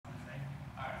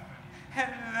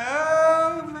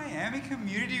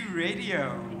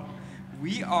Radio.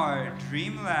 We are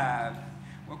Dreamlab.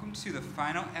 Welcome to the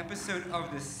final episode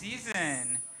of the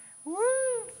season. Woo!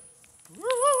 Woo, woo,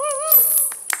 woo, woo.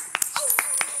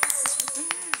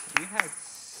 We had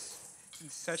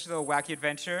such a little wacky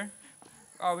adventure.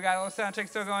 Oh, we got a little sound check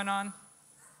still going on?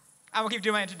 I'm gonna keep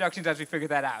doing my introductions as we figure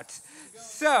that out.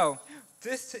 So,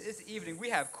 this evening, we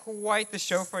have quite the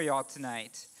show for y'all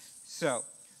tonight. So,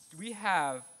 we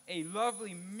have a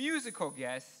lovely musical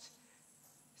guest,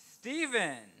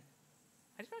 Steven.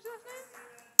 How do you pronounce your last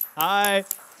name? Hi.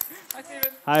 Hi,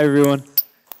 Steven. Hi, everyone.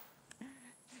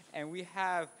 And we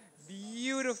have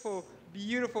beautiful,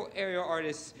 beautiful aerial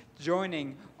artists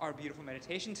joining our beautiful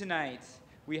meditation tonight.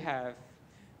 We have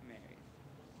Mary.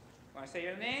 Want to say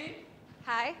your name?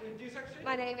 Hi.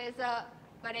 My name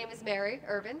is Mary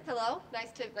Irvin. Hello.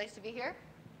 Nice to be here.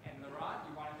 And Laurent,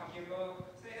 you want to come here and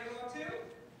say hello too?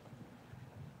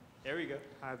 There we go.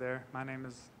 Hi there, my name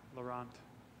is Laurent,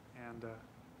 and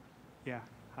yeah,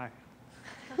 hi.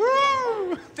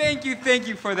 Woo! Thank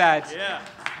you for that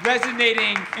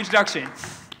resonating introduction.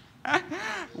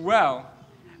 Well,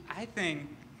 I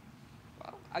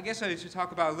guess I should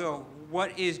talk about a little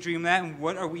what is Dreamlab and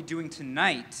what are we doing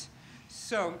tonight.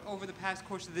 So, over the past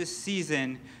course of this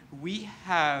season, we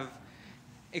have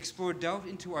delved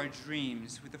into our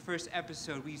dreams. With the first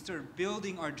episode, we started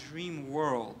building our dream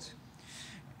world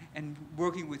and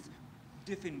working with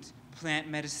different plant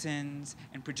medicines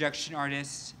and projection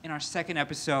artists. In our second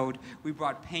episode, we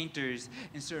brought painters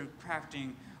and started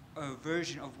crafting a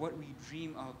version of what we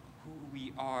dream of who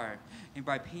we are, and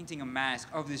by painting a mask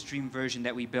of this dream version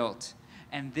that we built.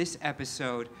 And this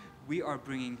episode, we are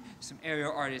bringing some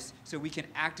aerial artists so we can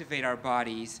activate our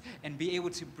bodies and be able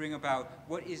to bring about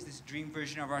what is this dream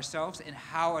version of ourselves and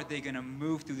how are they going to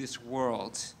move through this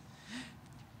world.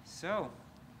 So,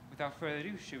 without further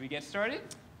ado, should we get started?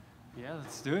 Yeah,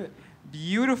 let's do it.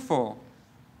 Beautiful.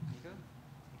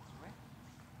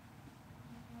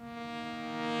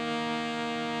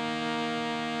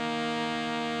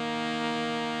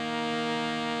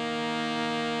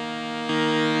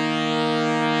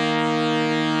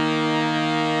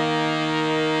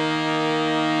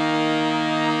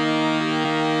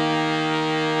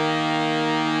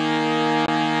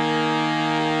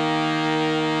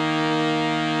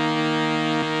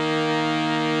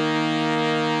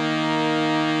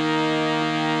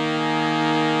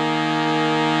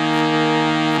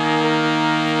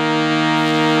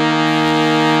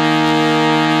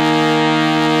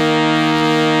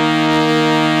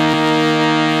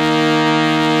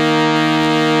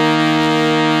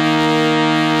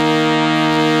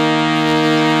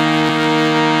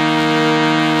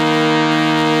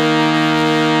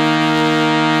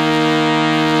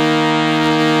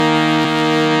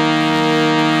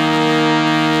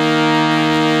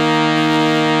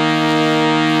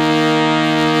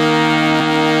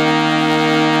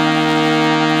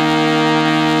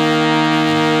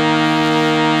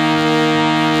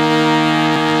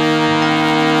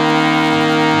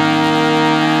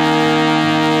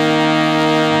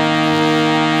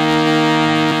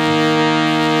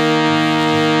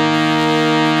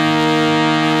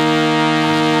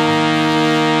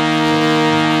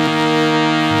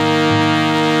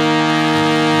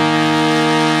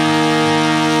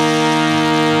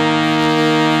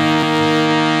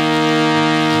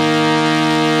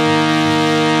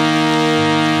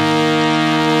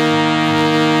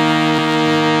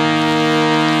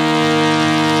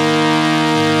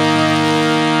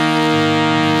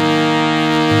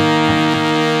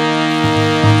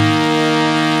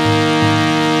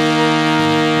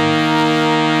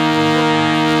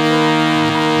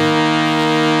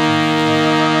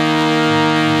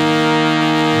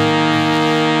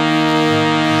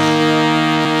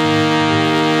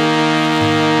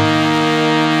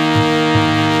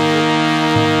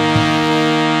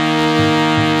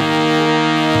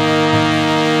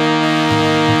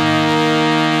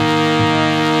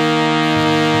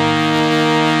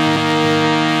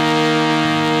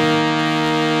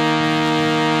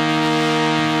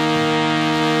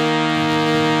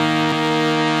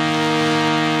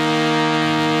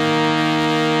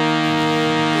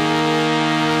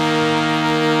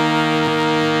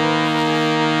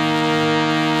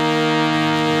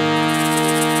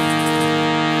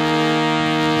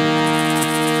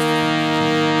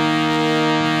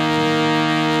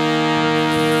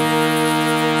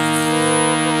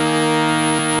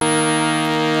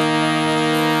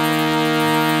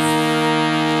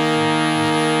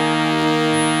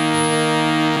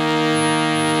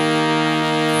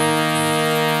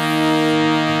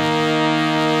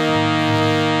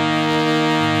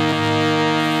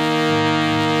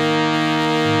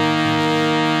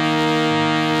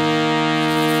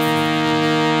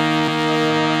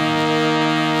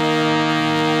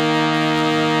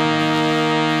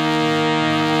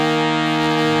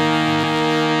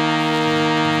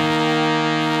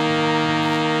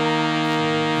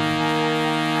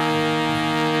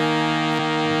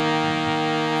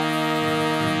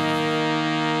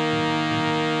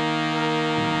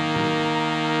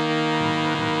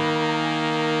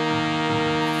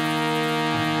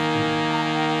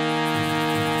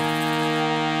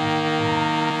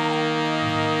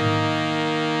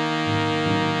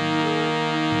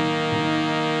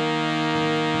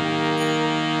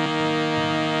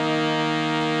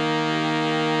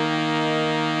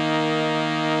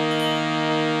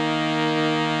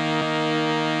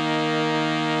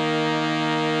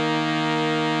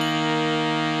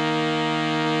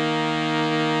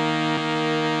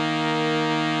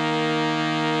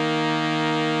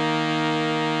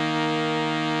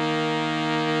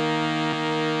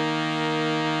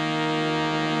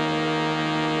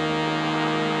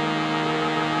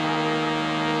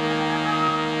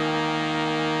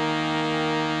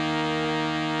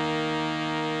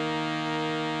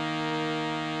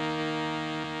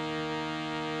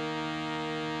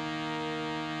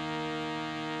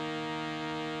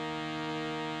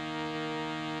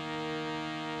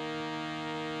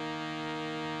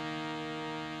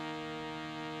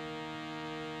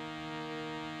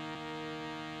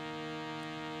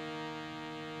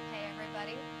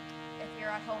 you're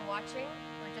at home watching,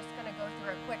 we're just going to go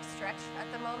through a quick stretch at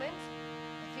the moment.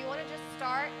 If you want to just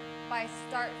start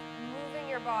moving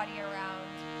your body around,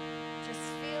 just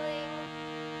feeling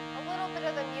a little bit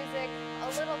of the music, a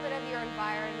little bit of your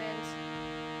environment.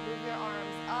 Move your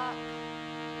arms up,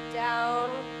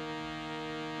 down,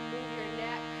 move your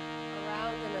neck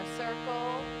around in a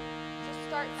circle. Just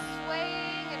start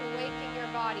swaying and waking your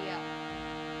body up.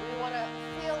 We want to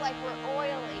feel like we're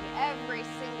oiling every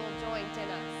single joint in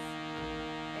us.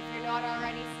 If you're not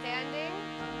already standing,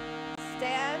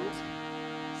 stand,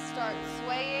 start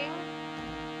swaying.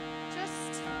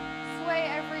 Just sway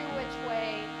every which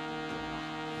way,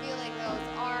 feeling those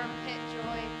armpit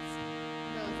joints,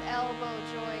 those elbow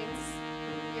joints,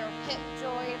 your hip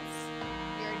joints,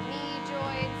 your knee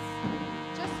joints,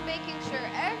 just making sure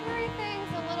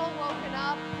everything's a little woken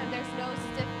up and there's no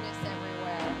stiffness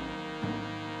everywhere.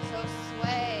 So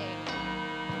sway,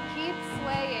 keep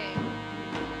swaying,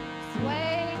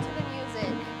 sway to the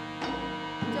music.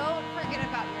 Don't forget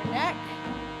about your neck,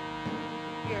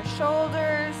 your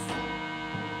shoulders,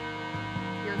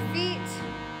 your feet.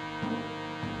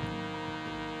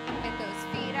 Get those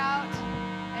feet out.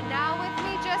 And now with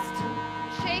me, just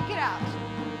shake it out.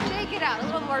 Shake it out. A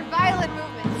little more violent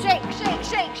movement. Shake, shake,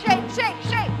 shake, shake, shake,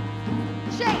 shake.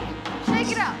 Shake.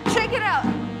 Shake it out. Shake it out.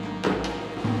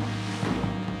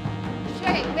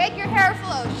 Shake. Make your hair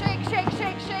flow. Shake, shake,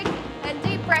 shake, shake. And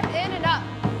deep breath in and up.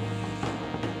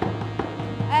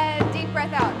 And deep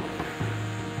breath out.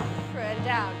 And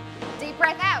down. Deep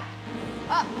breath out.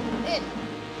 Up. In.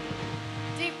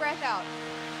 Deep breath out.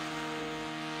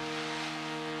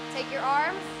 Take your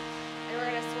arms, and we're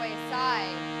going to sway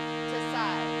side to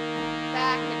side,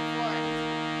 back and forth.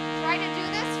 Try to do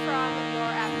this from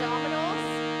your abdominals,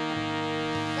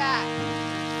 back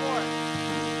and forth,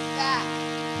 back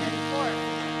and forth.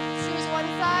 Choose one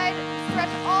side,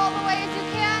 stretch all the way as you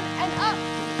can, and up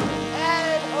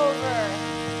and over.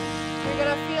 You're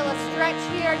going to feel a stretch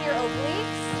here in your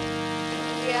obliques.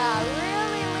 Yeah,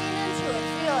 really lean into it,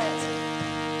 feel it.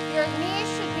 Your knees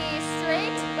should be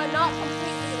straight, but not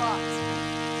completely locked.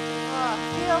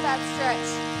 Feel that stretch.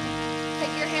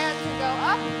 Take your hands and go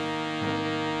up.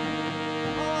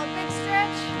 Oh, a big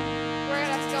stretch. We're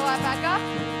going to go back up.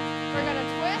 We're going to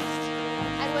twist.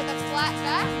 And with a flat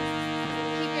back,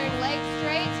 keep your legs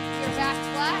straight, your back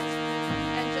flat,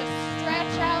 and just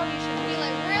stretch out. You should feel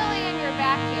it really in your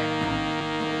back here.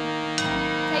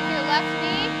 Take your left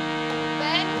knee,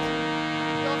 bend.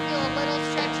 You'll feel a little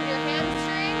stretch in your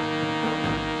hamstring.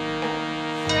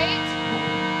 Straight.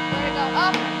 We're going to go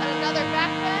up and another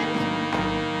back bend.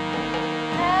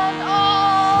 And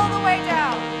all the way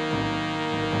down.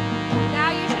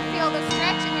 Now you should feel the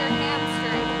stretch in your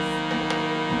hamstrings.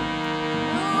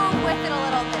 Move with it a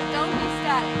little bit. Don't be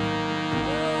static.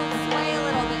 Move, sway a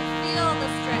little bit. Feel the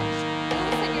stretch.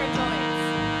 Loosen your joints.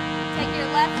 Take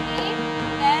your left knee,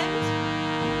 bend.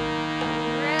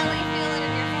 Really feel it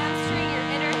in your hamstring, your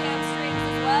inner hamstrings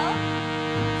as well.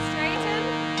 Straighten.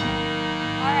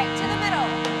 All right, to the middle.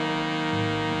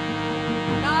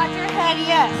 Nod your head,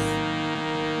 yes.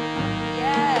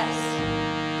 Yes.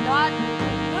 Nod,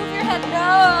 move your head,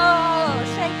 no.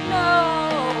 Shake, no.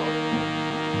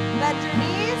 Bend your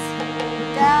knees,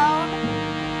 down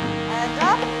and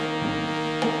up,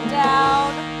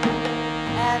 down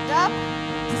and up.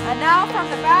 And now from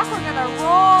the back, we're gonna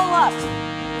roll up,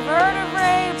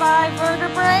 vertebrae by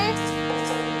vertebrae.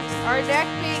 Our neck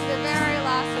being the very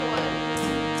last one.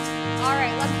 All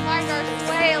right, let's find our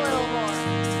sway a little more.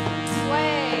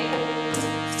 Sway,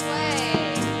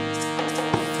 sway,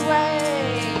 sway.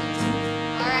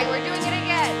 All right, we're doing it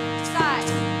again. Side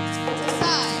to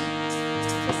side,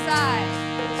 to side,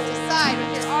 to side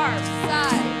with your arms.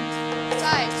 Side,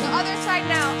 side. So other side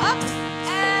now. Up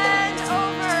and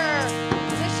over.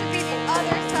 This should be the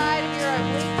other side of your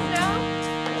obliques now.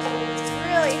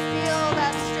 Really feel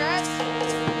that stretch.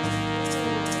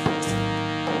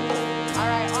 All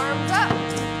right, arms up.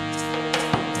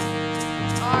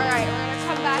 All right, we're going to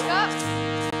come back up.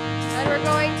 And we're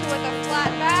going to, with a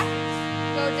flat back,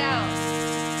 go down.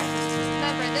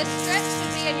 Remember, this stretch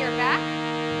should be in your back.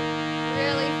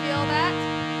 Really feel that.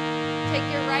 Take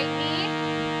your right knee.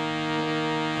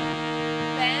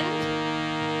 Bend.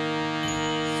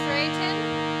 Straighten.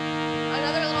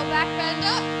 Another little back bend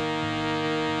up.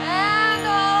 And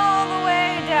all the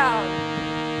way down.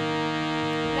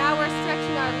 Now we're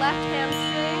stretching our left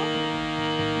hamstring.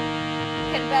 You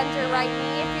can bend your right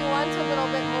knee if you want a little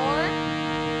bit more.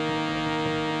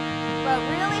 But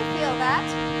really feel that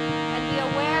and be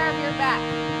aware of your back.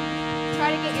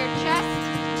 Try to get your chest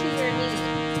to your knee.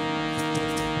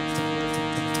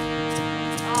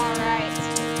 All right.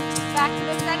 Back to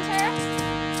the center.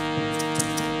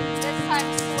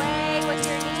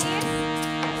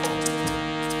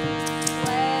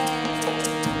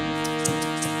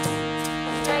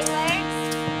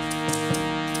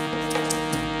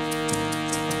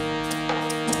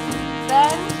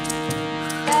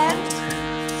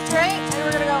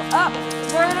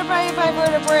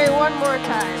 sway one more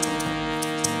time.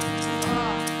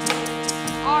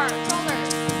 Arms,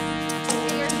 shoulders.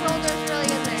 Get your shoulders really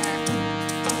in there.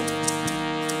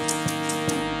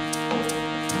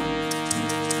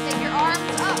 Take your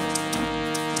arms up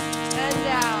and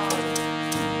down.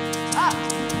 Up.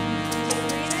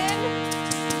 Breathe in.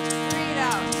 Breathe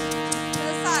out. To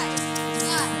the side.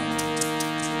 Side.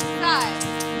 Side.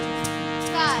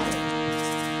 Side.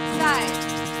 Side.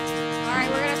 All right,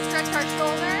 we're going to stretch our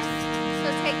shoulders. So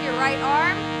take your right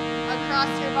arm across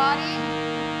your body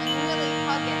and really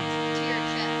hug it to your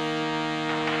chest.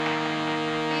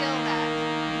 Feel that.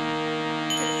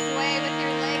 You can sway with your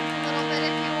legs a little bit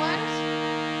if you want.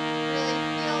 Really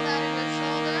feel that in your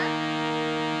shoulder.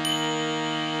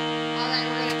 All right,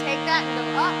 we're going to take that and go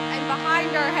up and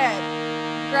behind our head.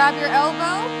 Grab your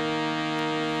elbow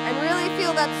and really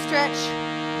feel that stretch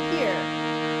here.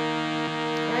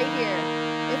 Right here.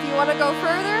 If you want to go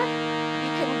further,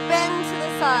 you can bend to the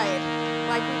side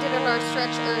like we did in our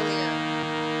stretch earlier.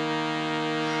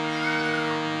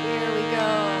 Here we go.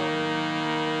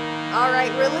 All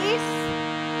right, release.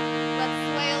 Let's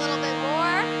sway a little bit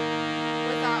more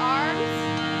with our arms.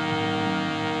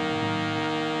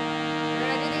 We're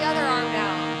going to do the other arm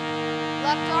now.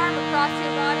 Left arm across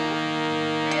your body.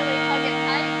 Really hug it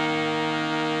tight.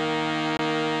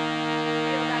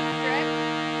 Feel that stretch.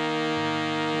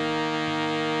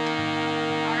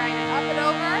 All right, and up and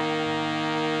over.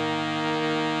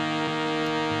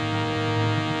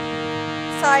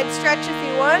 Side stretch if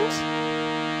you want.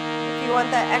 If you want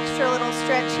that extra little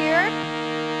stretch here.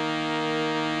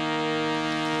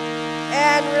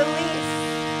 And release.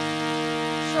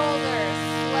 Shoulders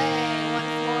sway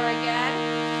once more again.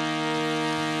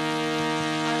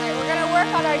 All right, we're going to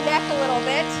work on our neck a little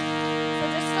bit. So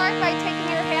just start by taking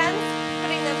your hands,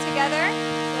 putting them together.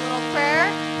 A little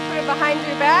prayer. Put it behind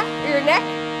your back, or your neck,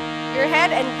 your head,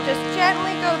 and just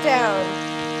gently go down.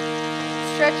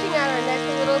 Stretching out our neck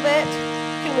a little bit.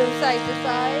 You can move side to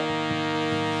side.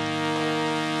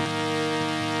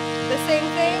 The same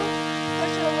thing,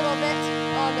 push it a little bit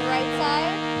on the right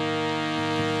side.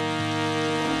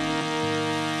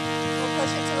 We'll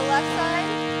push it to the left side.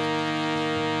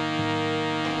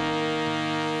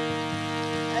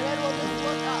 And then we'll just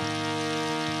look up.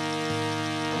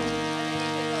 And then you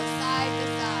can go side to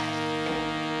side.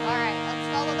 All right, let's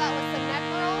follow that with some neck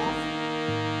rolls.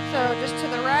 So just to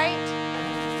the right,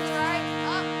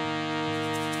 up,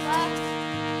 left,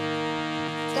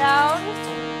 down,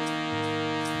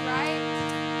 right,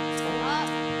 up,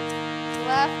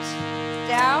 left,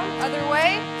 down. Other way.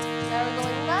 Now we're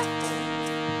going left,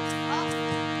 up,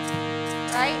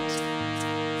 right,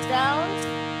 down,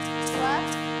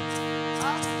 left,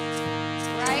 up,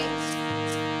 right,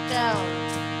 down.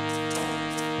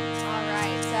 All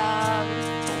right.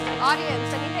 Audience,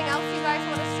 anything else you guys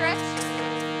want to stretch?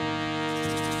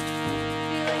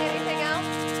 Feeling anything else?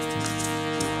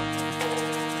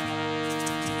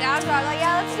 Down dog. Oh,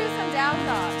 yeah, let's do some down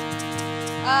dog.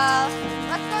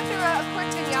 Let's go through a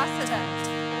quick vinyasa then.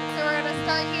 So we're going to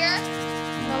start here,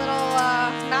 a little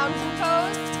mountain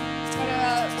pose. We're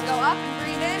going to go up and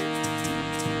breathe in,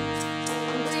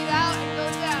 and breathe out and go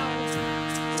down.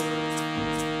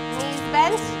 Knees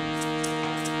bent,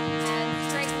 and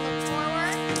straight and look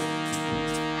forward,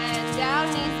 and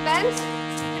down, knees bent.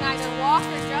 You can either walk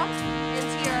or jump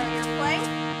into your plank,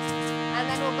 and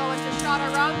then we'll go into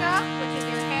chaturanga, which is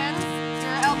your hands,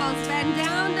 your elbows bend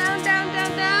down, down, down,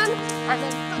 down, down, and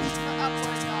then push for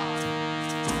upward dog.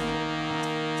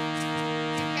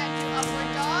 If you can't do upward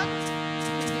dog, you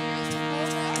can do your little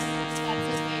cobra. That's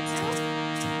okay too.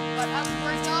 But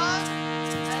upward dog,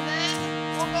 and then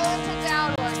we'll go into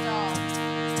downward dog.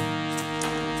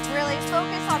 Really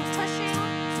focus on pushing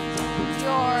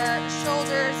your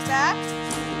shoulders back,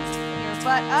 your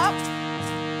butt up.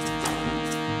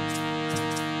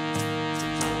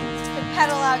 You can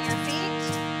pedal out your feet.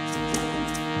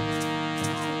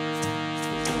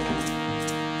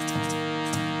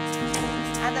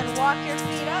 And then walk your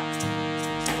feet up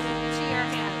to your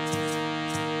hands.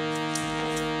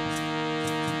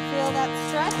 Feel that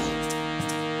stretch.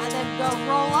 And then go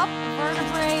roll up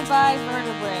vertebrae by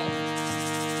vertebrae.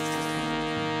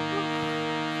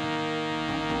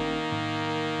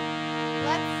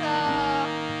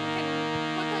 We can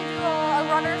quickly do a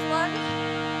runner's lunge. Do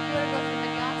you want to go through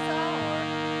vinyasa or?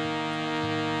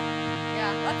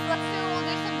 Yeah, we'll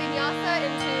do some vinyasa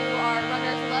into our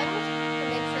runner's lunge to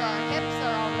make sure our hips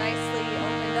are all nicely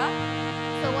opened up.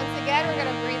 So once again, we're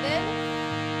going to breathe in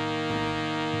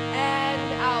and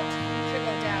out to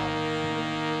go down.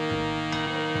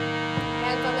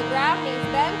 Hands on the ground, knees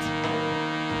bent.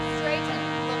 Straighten,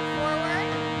 look forward.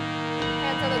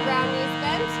 Hands on the ground, knees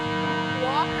bent.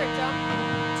 Walk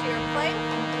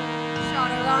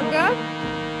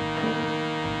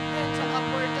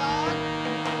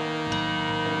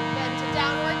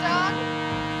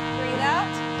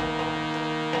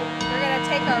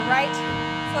our right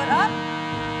foot up,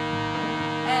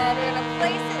 and we're going to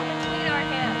place it between our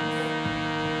hands,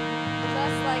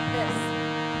 just like this.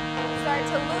 Start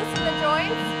to loosen the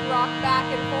joints, rock back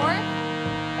and forth,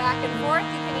 back and forth.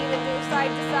 You can even do side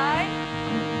to side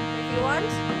if you want,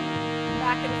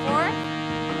 back and forth.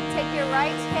 Take your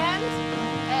right hand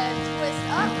and twist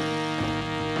up.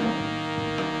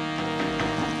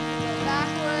 Go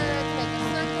backwards, make a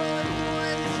circle if you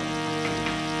want.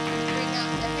 Bring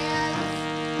out the hands,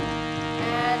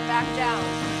 and back down.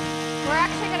 We're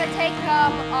actually going to take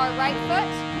our right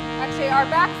foot, actually our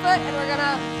back foot, and we're going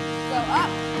to go up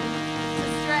to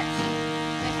stretch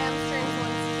the hamstrings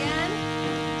once again.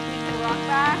 We can rock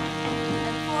back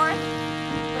and forth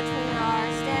between our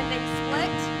standing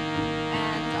split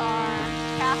and our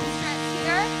calf stretch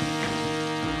here.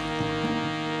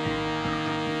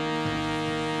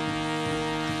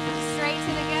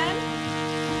 Straighten again.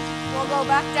 We'll go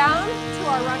back down to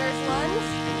our runner's lunge.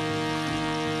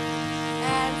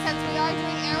 And since we are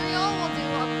doing aerial, we'll do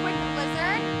a quick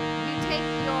lizard. You take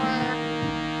your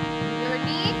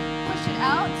knee, push it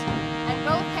out, and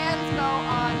both hands go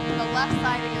on the left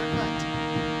side of your foot.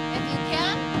 If you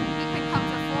can come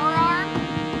to forearm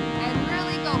and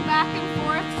really go back and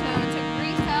forth to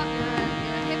grease out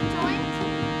your hip joint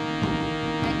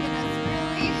and get us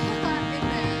really in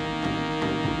there.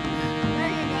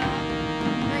 There you go.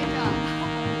 Great job.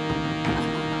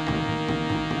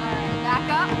 All right, back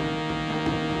up.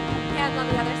 Hands on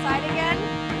the other side again.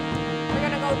 We're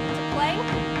going to go to plank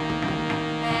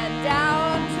and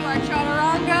down to our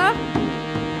chaturanga,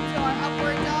 to our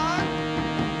upward dog,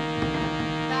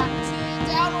 back to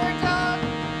downward dog.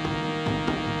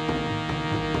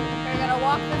 We're going to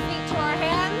walk the feet to our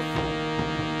hands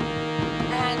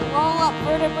and roll up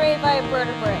vertebrae by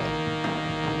vertebrae.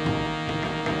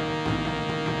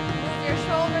 Move your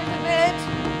shoulders a bit,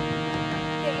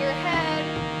 get your head,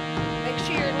 make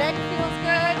sure your neck feels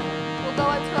good. We'll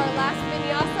go into our last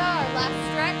vinyasa, our last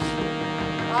stretch.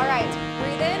 All right,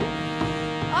 breathe in,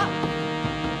 up,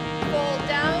 fold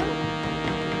down,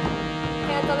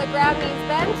 hands on the ground, knees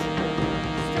bent,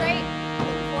 straight,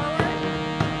 look forward,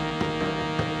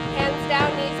 hands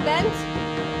down, knees bent,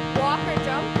 walk or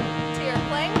jump to your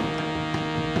plank,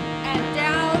 and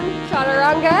down,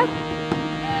 chaturanga,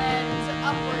 and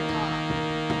upward dog.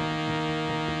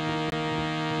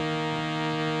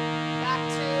 Back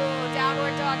to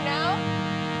downward dog now.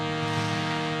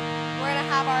 We're going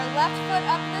to have our left foot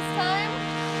up this time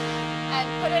and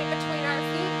put it between our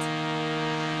feet.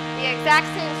 The exact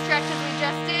same stretch as we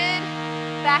just did.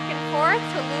 Back and forth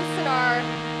to loosen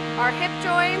our hip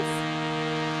joints.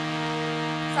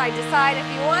 Side to side if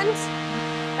you want.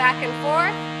 Back and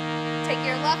forth. Take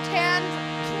your left hand,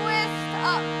 twist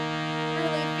up.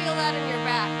 Really feel that in your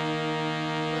back.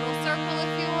 Little circle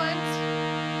if you want.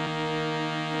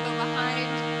 Go behind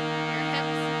your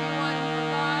hips if you want.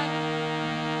 Hold on.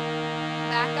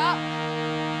 Back up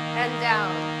and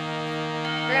down.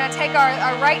 We're going to take our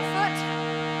right foot,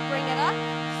 bring it up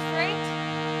straight,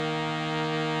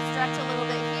 stretch a little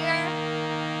bit here,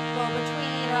 go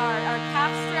between our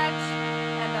calf stretch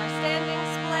and our standing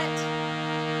split,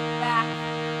 back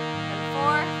and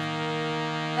forth,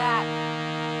 back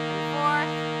and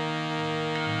forth,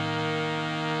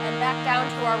 and back down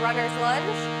to our runner's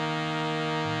lunge.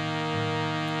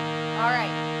 All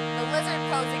right. The lizard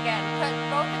pose again. Put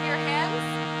both of your hands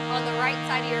on the right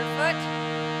side of your foot.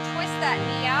 Twist that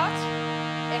knee out.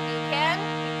 If you can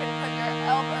put your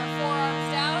elbow or forearms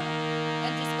down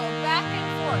and just go back and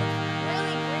forth.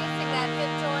 Really greasing that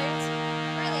hip joint.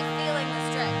 Really feeling the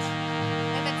stretch.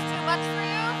 If it's too much for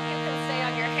you, you can stay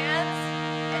on your hands.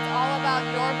 It's all about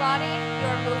your body,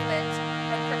 your movement,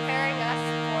 and preparing us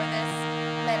for this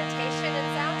meditation and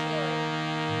sound healing.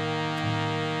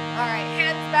 All right,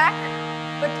 hands back.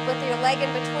 With your leg in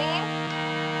between,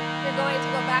 you're going to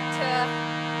go back to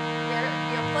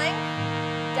your plank,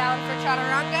 down for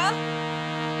chaturanga,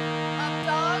 up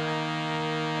dog,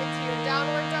 into your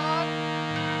downward dog.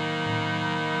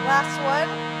 Last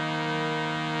one.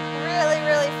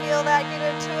 Really feel that, get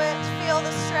into it, feel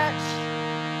the stretch,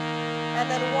 and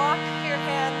then walk your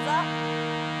hands up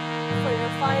for your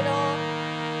final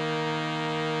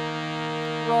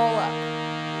roll up.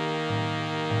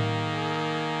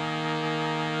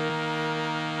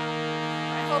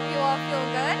 Hope you all feel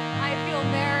good. I feel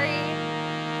very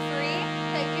free.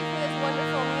 Thank you for this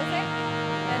wonderful music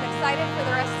and excited for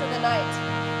the rest of the night.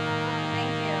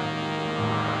 Thank you.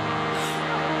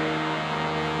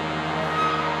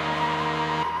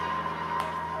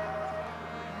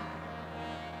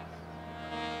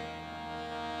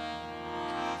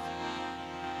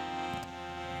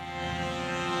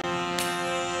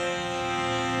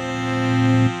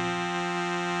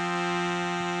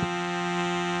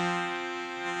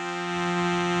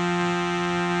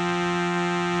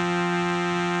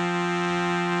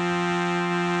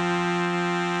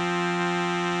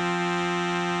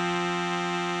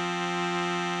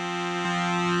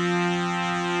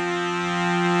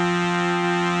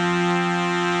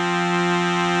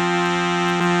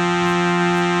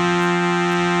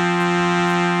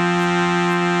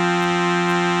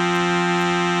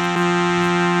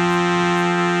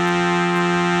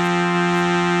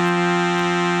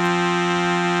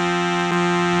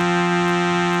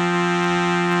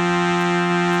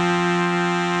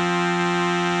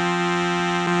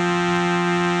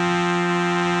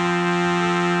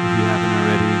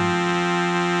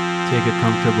 take a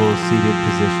comfortable seated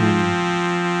position,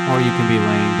 or you can be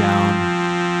laying down,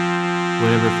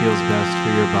 whatever feels best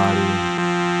for your body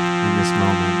in this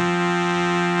moment.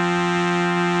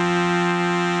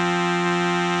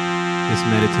 This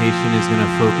meditation is going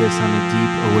to focus on a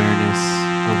deep awareness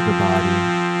of the body.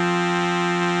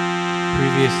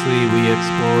 Previously, we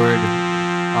explored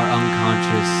our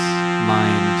unconscious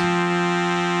mind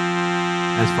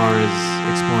as far as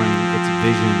exploring its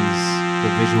visions,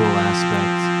 the visual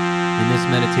aspect. In this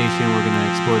meditation, we're going to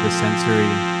explore the sensory,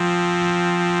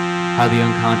 how the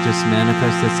unconscious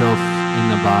manifests itself in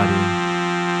the body.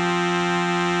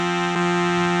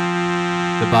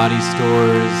 The body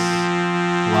stores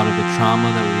a lot of the trauma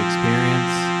that we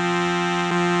experience,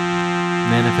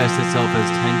 manifests itself as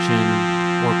tension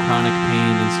or chronic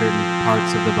pain in certain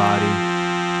parts of the body.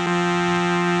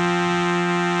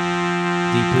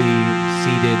 Deeply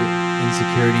seated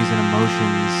insecurities and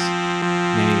emotions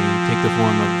may take the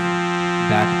form of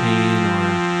back pain or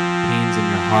pains in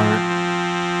your heart.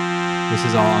 This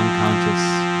is all unconscious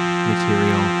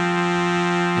material.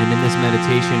 And in this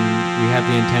meditation, we have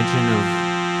the intention of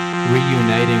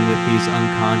reuniting with these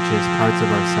unconscious parts of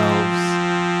ourselves,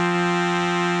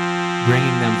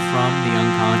 bringing them from the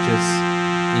unconscious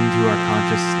into our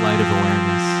conscious light of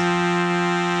awareness.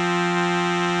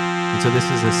 And so this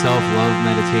is a self-love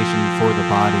meditation for the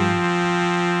body.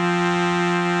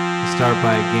 You start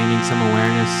by gaining some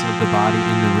awareness of the body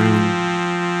in the room.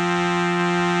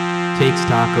 Take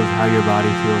stock of how your body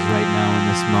feels right now in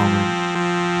this moment.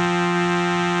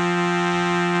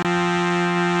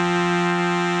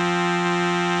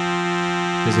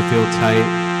 Does it feel tight,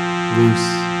 loose?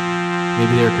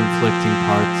 Maybe there are conflicting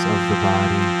parts of the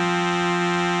body.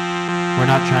 We're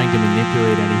not trying to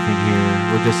manipulate anything here.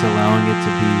 We're just allowing it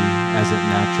to be as it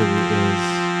naturally is.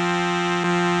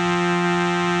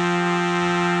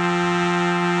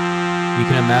 You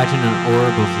can imagine an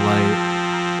orb of light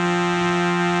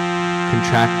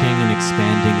contracting and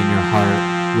expanding in your heart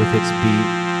with its beat,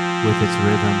 with its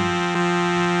rhythm.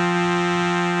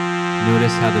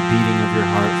 Notice how the beating of your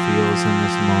heart feels in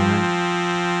this moment.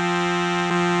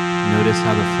 Notice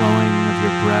how the flowing of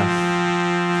your breath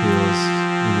feels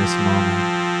in this moment.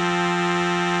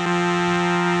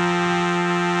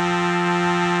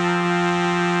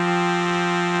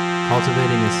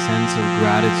 Cultivating a sense of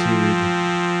gratitude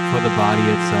for the body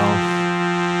itself,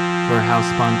 for how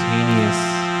spontaneous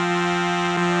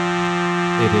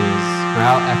it is, for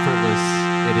how effortless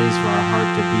it is for our heart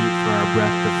to beat, for our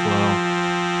breath to flow.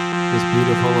 This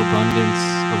beautiful abundance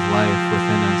of life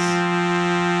within us.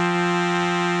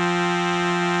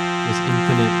 This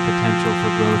infinite potential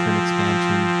for growth and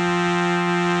expansion.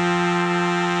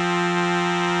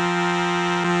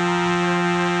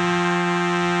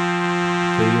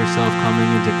 Feel yourself coming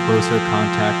into closer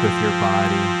contact with your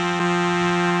body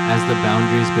as the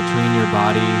boundaries between your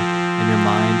body and your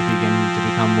mind begin to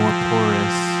become more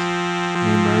porous and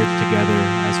they merge together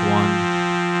as one.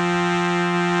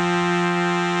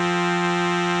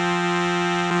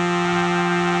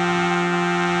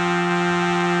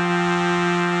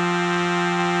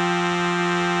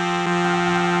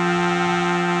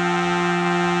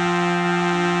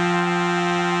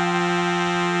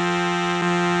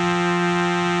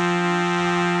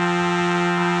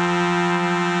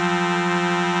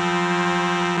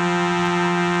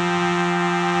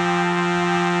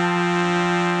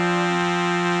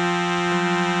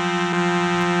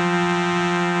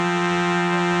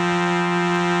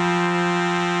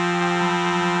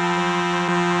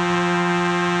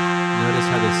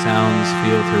 Sounds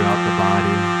feel throughout the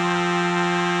body.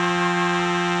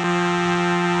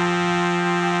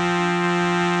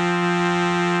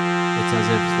 It's as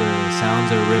if the sounds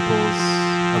are ripples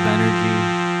of energy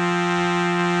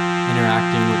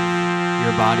interacting with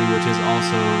your body, which is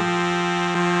also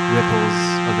ripples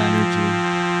of energy.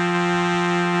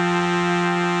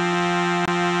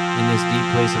 In this deep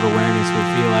place of awareness, we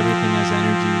feel everything as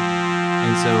energy.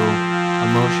 And so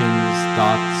emotions,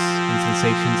 thoughts, and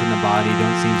sensations in the body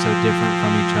don't seem so different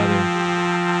from each other.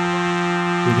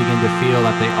 We begin to feel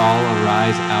that they all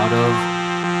arise out of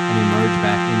and emerge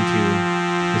back into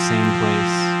the same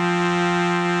place.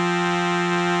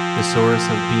 The source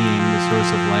of being, the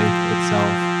source of life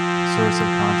itself, source of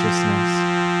consciousness.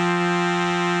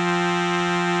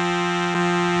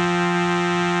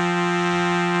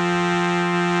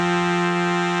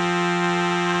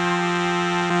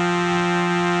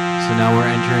 So now we're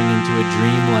entering into a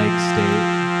dreamlike state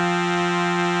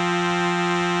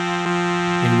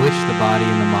in which the body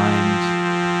and the mind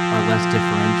are less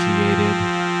differentiated,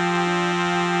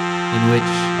 in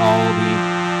which all the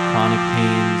chronic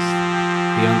pains,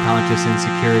 the unconscious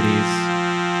insecurities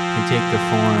can take the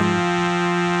form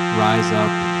rise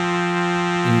up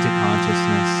into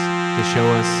consciousness to show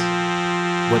us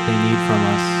what they need from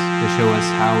us, to show us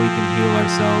how we can heal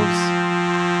ourselves.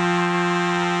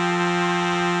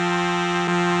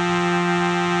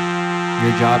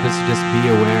 Your job is to just be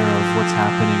aware of what's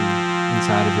happening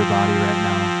inside of your body right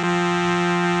now.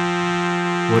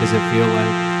 What does it feel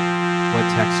like? What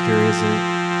texture is it?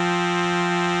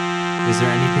 Is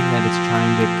there anything that it's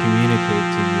trying to communicate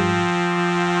to you?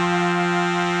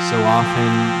 So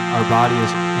often, our body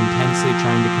is intensely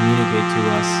trying to communicate to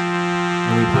us,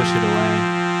 and we push it away,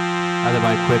 either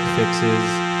by quick fixes,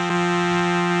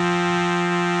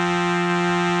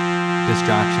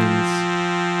 distractions,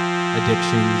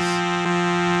 addictions,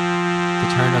 to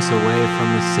turn us away from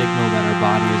the signal that our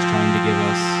body is trying to give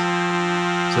us.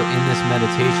 So in this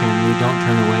meditation, we don't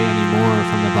turn away anymore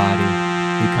from the body.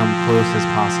 We come close as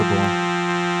possible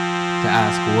to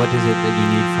ask, what is it that you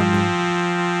need from me?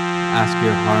 Ask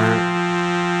your heart,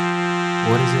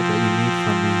 what is it that you need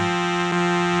from me?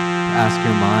 Ask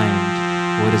your mind,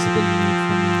 what is it that you need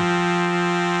from me?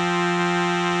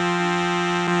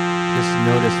 Just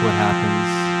notice what happens.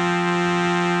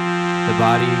 The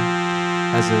body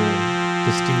has a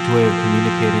distinct way of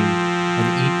communicating, and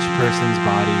each person's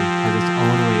body has its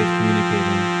own way of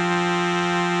communicating.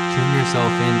 Tune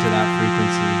yourself into that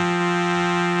frequency.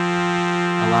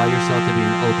 Allow yourself to be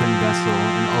an open vessel,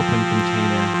 an open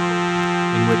container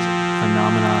in which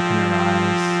phenomena can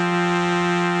arise.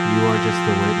 You are just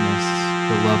the witness,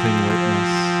 the loving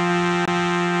witness.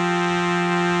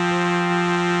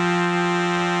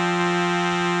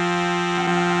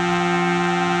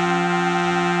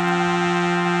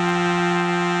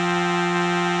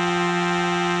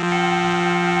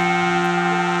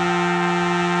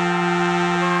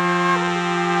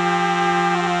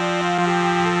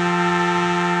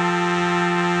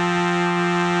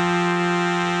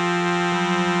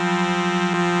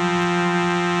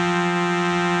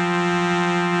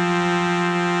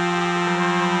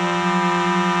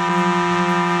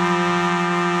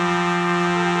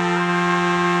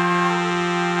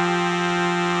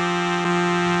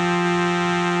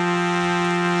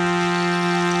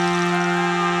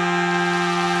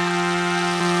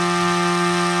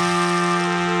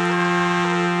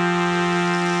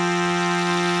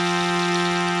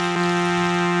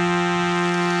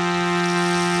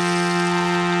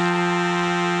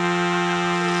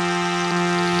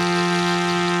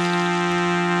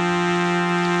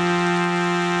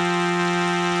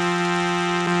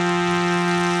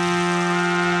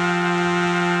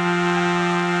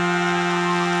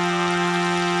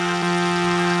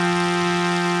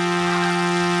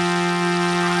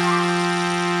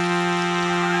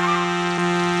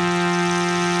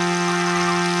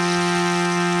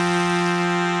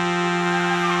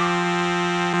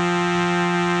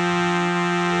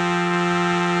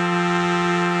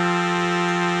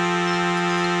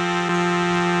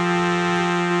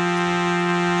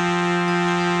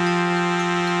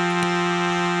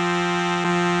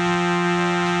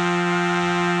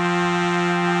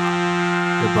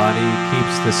 The body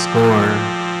keeps the score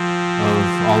of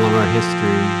all of our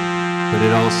history, but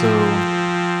it also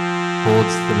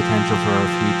holds the potential for our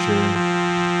future.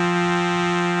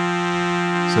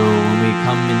 So when we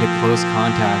come into close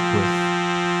contact with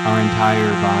our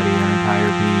entire body, our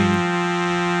entire being,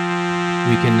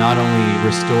 we can not only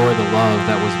restore the love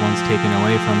that was once taken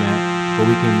away from it, but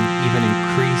we can even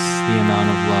increase the amount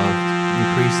of love,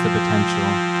 increase the potential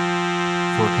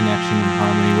for connection and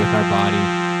harmony with our body,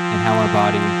 and how our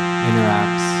body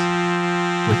interacts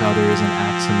with others and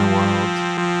acts in the world.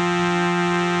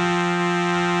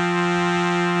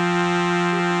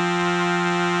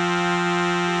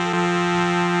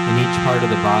 In each part of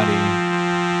the body,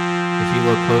 if you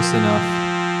look close enough,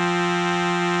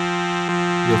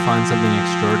 you'll find something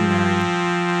extraordinary.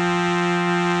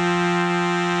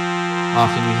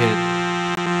 Often you hit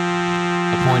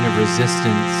a point of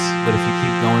resistance, but if you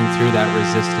keep going through that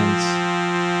resistance,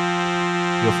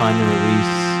 you'll find the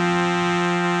release.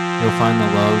 You'll find the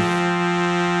love.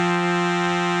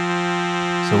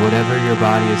 So whatever your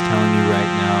body is telling you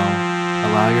right now,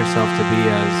 allow yourself to be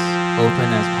as open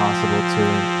as possible to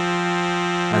it,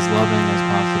 as loving as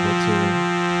possible to it.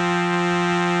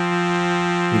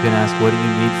 You can ask, what do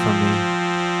you need from me?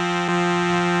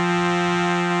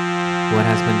 What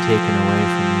has been taken away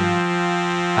from you?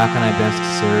 How can I best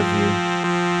serve you?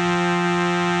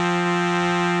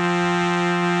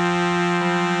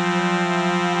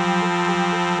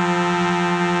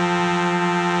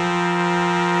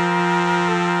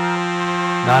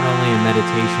 Not only in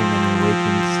meditation and in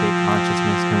waking state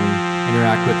consciousness can we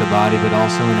interact with the body, but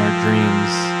also in our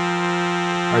dreams.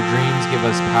 Our dreams give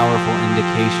us powerful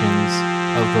indications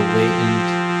of the latent,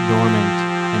 dormant,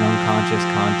 and unconscious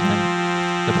content,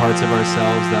 the parts of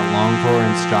ourselves that long for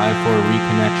and strive for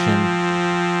reconnection,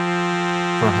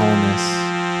 for wholeness.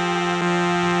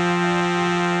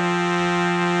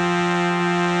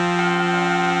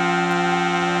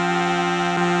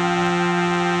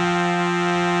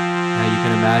 Now you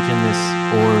can imagine this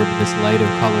orb, this light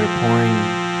of color pouring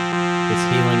its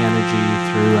healing energy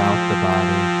throughout the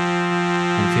body,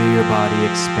 and feel your body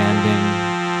expanding,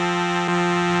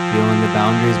 feeling the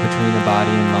boundaries between the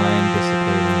body and mind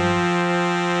dissipating,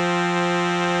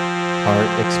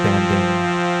 heart expanding,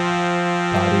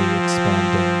 body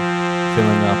expanding,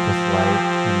 filling up with light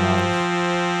and love.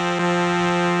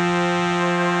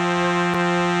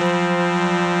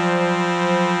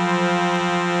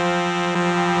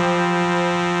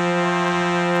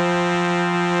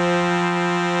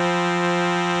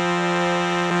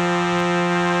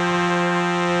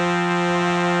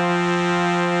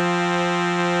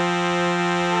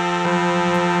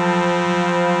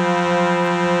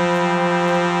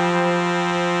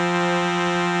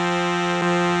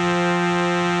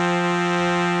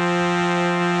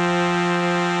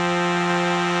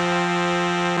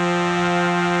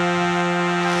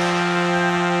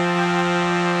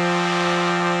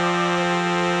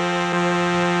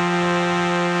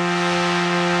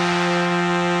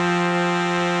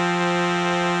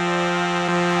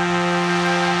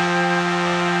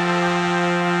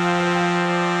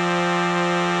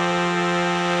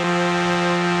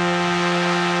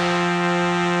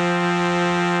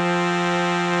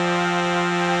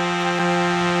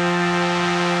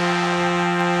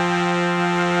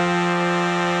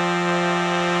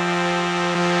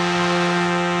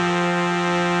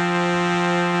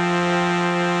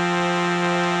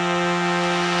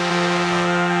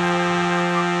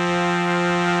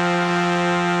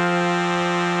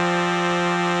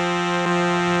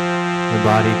 The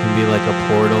body can be like a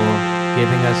portal,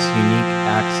 giving us unique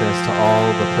access to all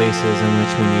the places in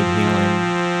which we need healing.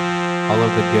 All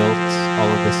of the guilt, all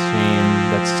of the shame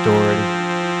that's stored,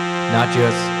 not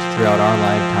just throughout our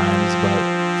lifetimes, but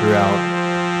throughout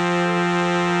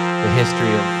the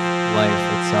history of life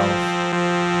itself.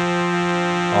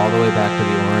 All the way back to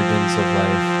the origins of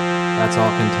life. That's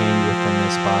all contained within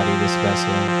this body, this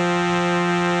vessel.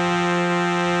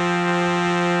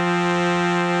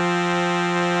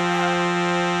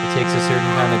 It takes a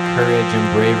certain kind of courage and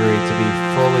bravery to be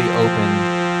fully open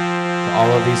to all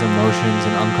of these emotions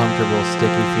and uncomfortable,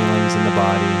 sticky feelings in the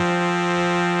body,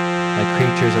 like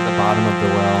creatures at the bottom of the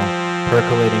well,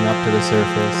 percolating up to the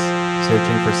surface,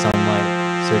 searching for sunlight,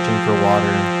 searching for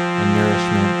water and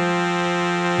nourishment.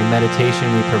 In meditation,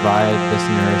 we provide this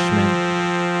nourishment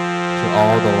to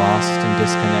all the lost and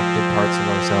disconnected parts of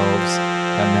ourselves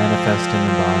that manifest in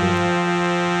the body.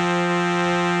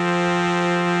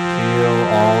 Feel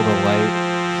all the light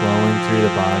flowing through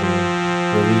the body,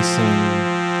 releasing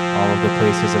all of the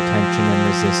places of tension and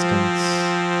resistance.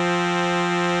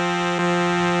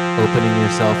 Opening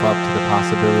yourself up to the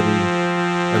possibility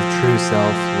of true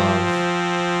self-love.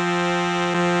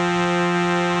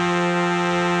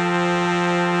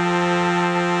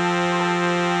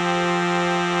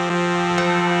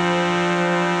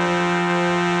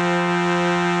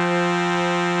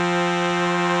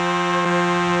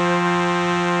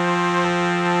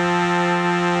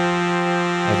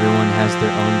 Everyone has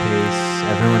their own pace.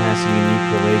 Everyone has a unique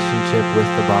relationship with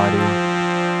the body.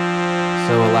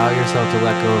 So allow yourself to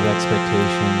let go of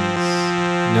expectations.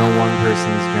 No one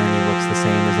person's journey looks the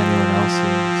same as anyone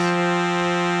else's.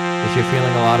 If you're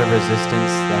feeling a lot of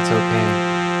resistance, that's okay.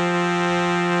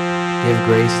 Give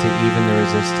grace to even the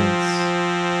resistance.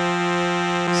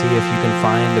 See if you can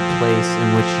find a place in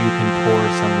which you can pour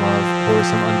some love, pour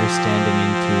some understanding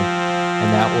into,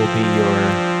 and that will be your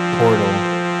portal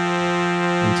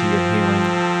into your healing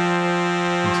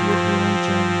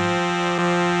journey.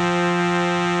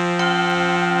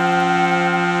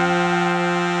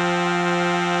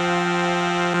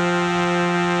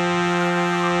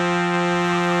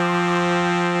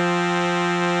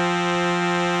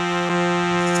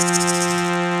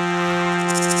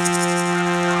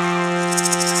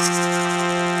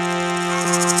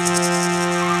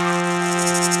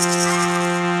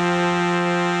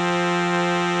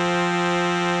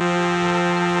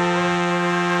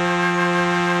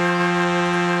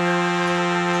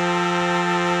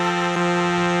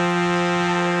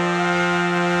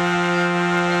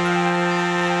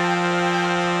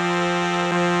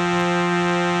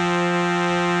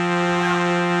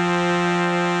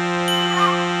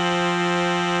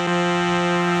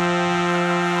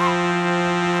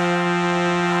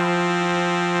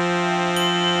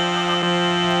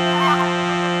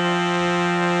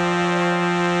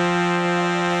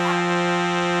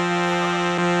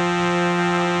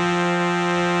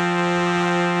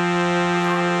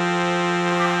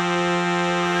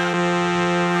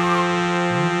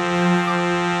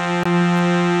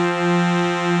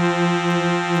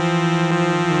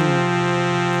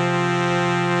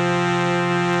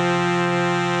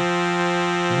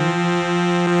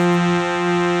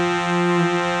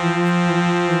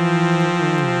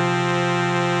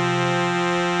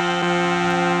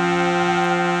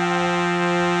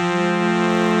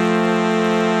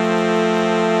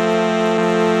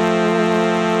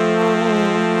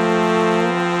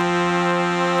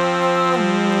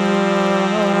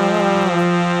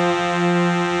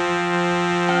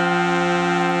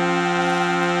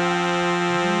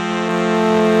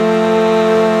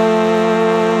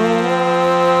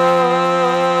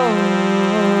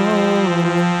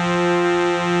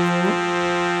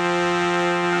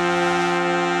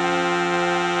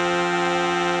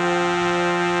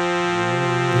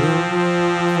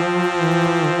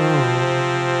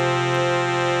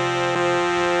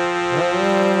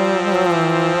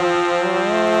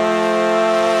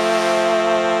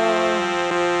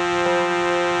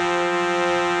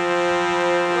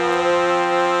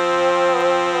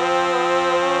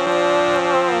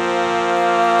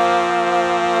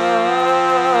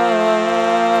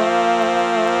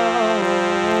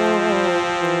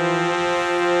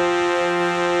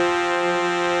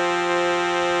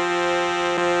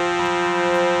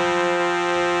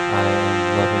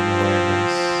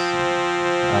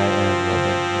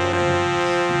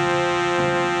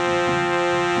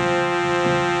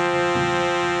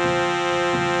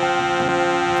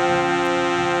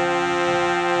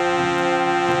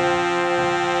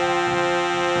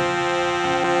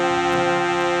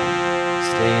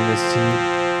 this seat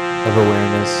of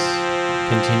awareness,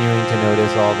 continuing to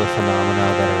notice all the phenomena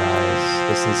that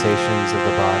arise, the sensations of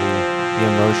the body,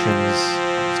 the emotions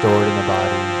stored in the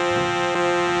body,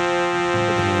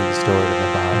 the pain stored in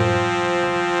the body.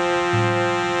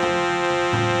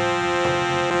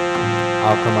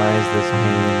 Alchemize this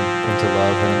pain into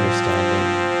love and understanding.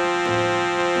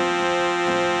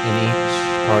 In each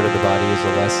part of the body is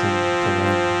a lesson to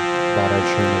learn about our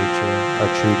true nature,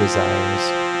 our true desires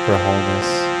for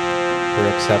wholeness, for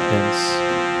acceptance,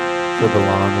 for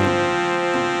belonging.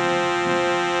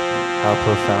 How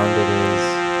profound it is,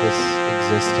 this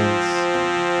existence.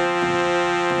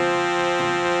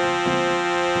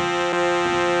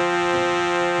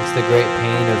 It's the great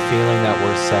pain of feeling that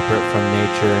we're separate from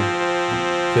nature,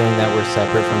 feeling that we're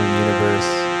separate from the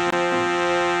universe.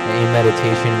 And in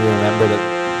meditation, we remember that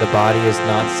the body is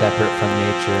not separate from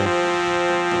nature.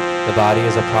 The body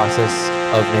is a process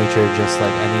of nature just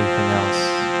like anything else,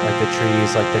 like the trees,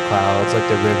 like the clouds, like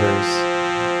the rivers.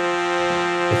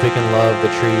 If we can love the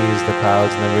trees, the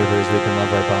clouds, and the rivers, we can love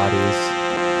our bodies.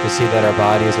 To see that our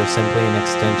bodies are simply an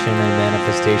extension and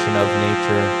manifestation of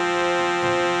nature,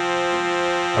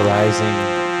 arising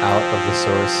out of the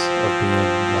source of being,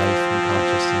 life, and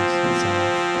consciousness itself.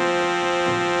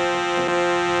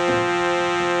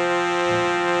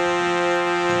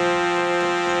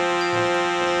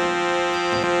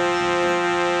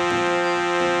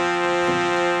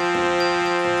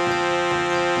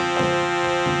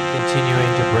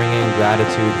 Continuing to bring in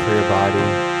gratitude for your body,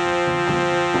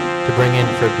 to bring in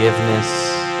forgiveness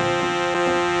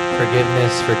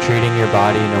for treating your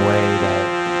body in a way that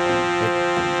it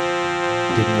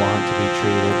didn't want to be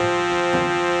treated.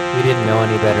 We didn't know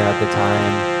any better at the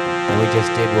time, and we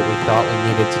just did what we thought we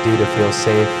needed to do to feel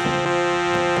safe.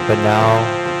 But now,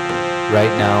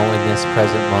 right now, in this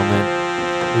present moment,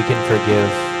 we can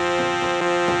forgive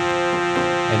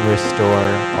and restore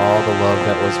all the love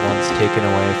that was once taken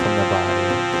away from the body.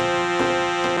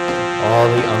 All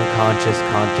the unconscious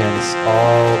contents,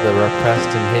 all the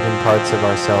repressed and hidden parts of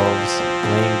ourselves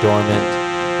laying dormant,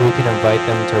 we can invite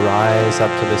them to rise up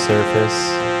to the surface.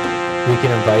 We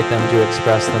can invite them to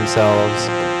express themselves.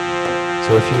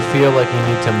 So if you feel like you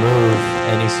need to move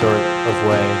any sort of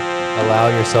way,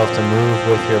 allow yourself to move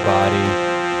with your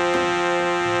body.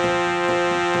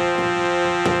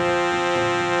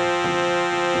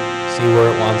 See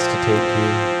where it wants to take you.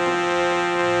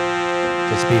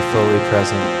 Just be fully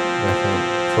present with it,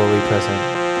 fully present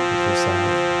with yourself.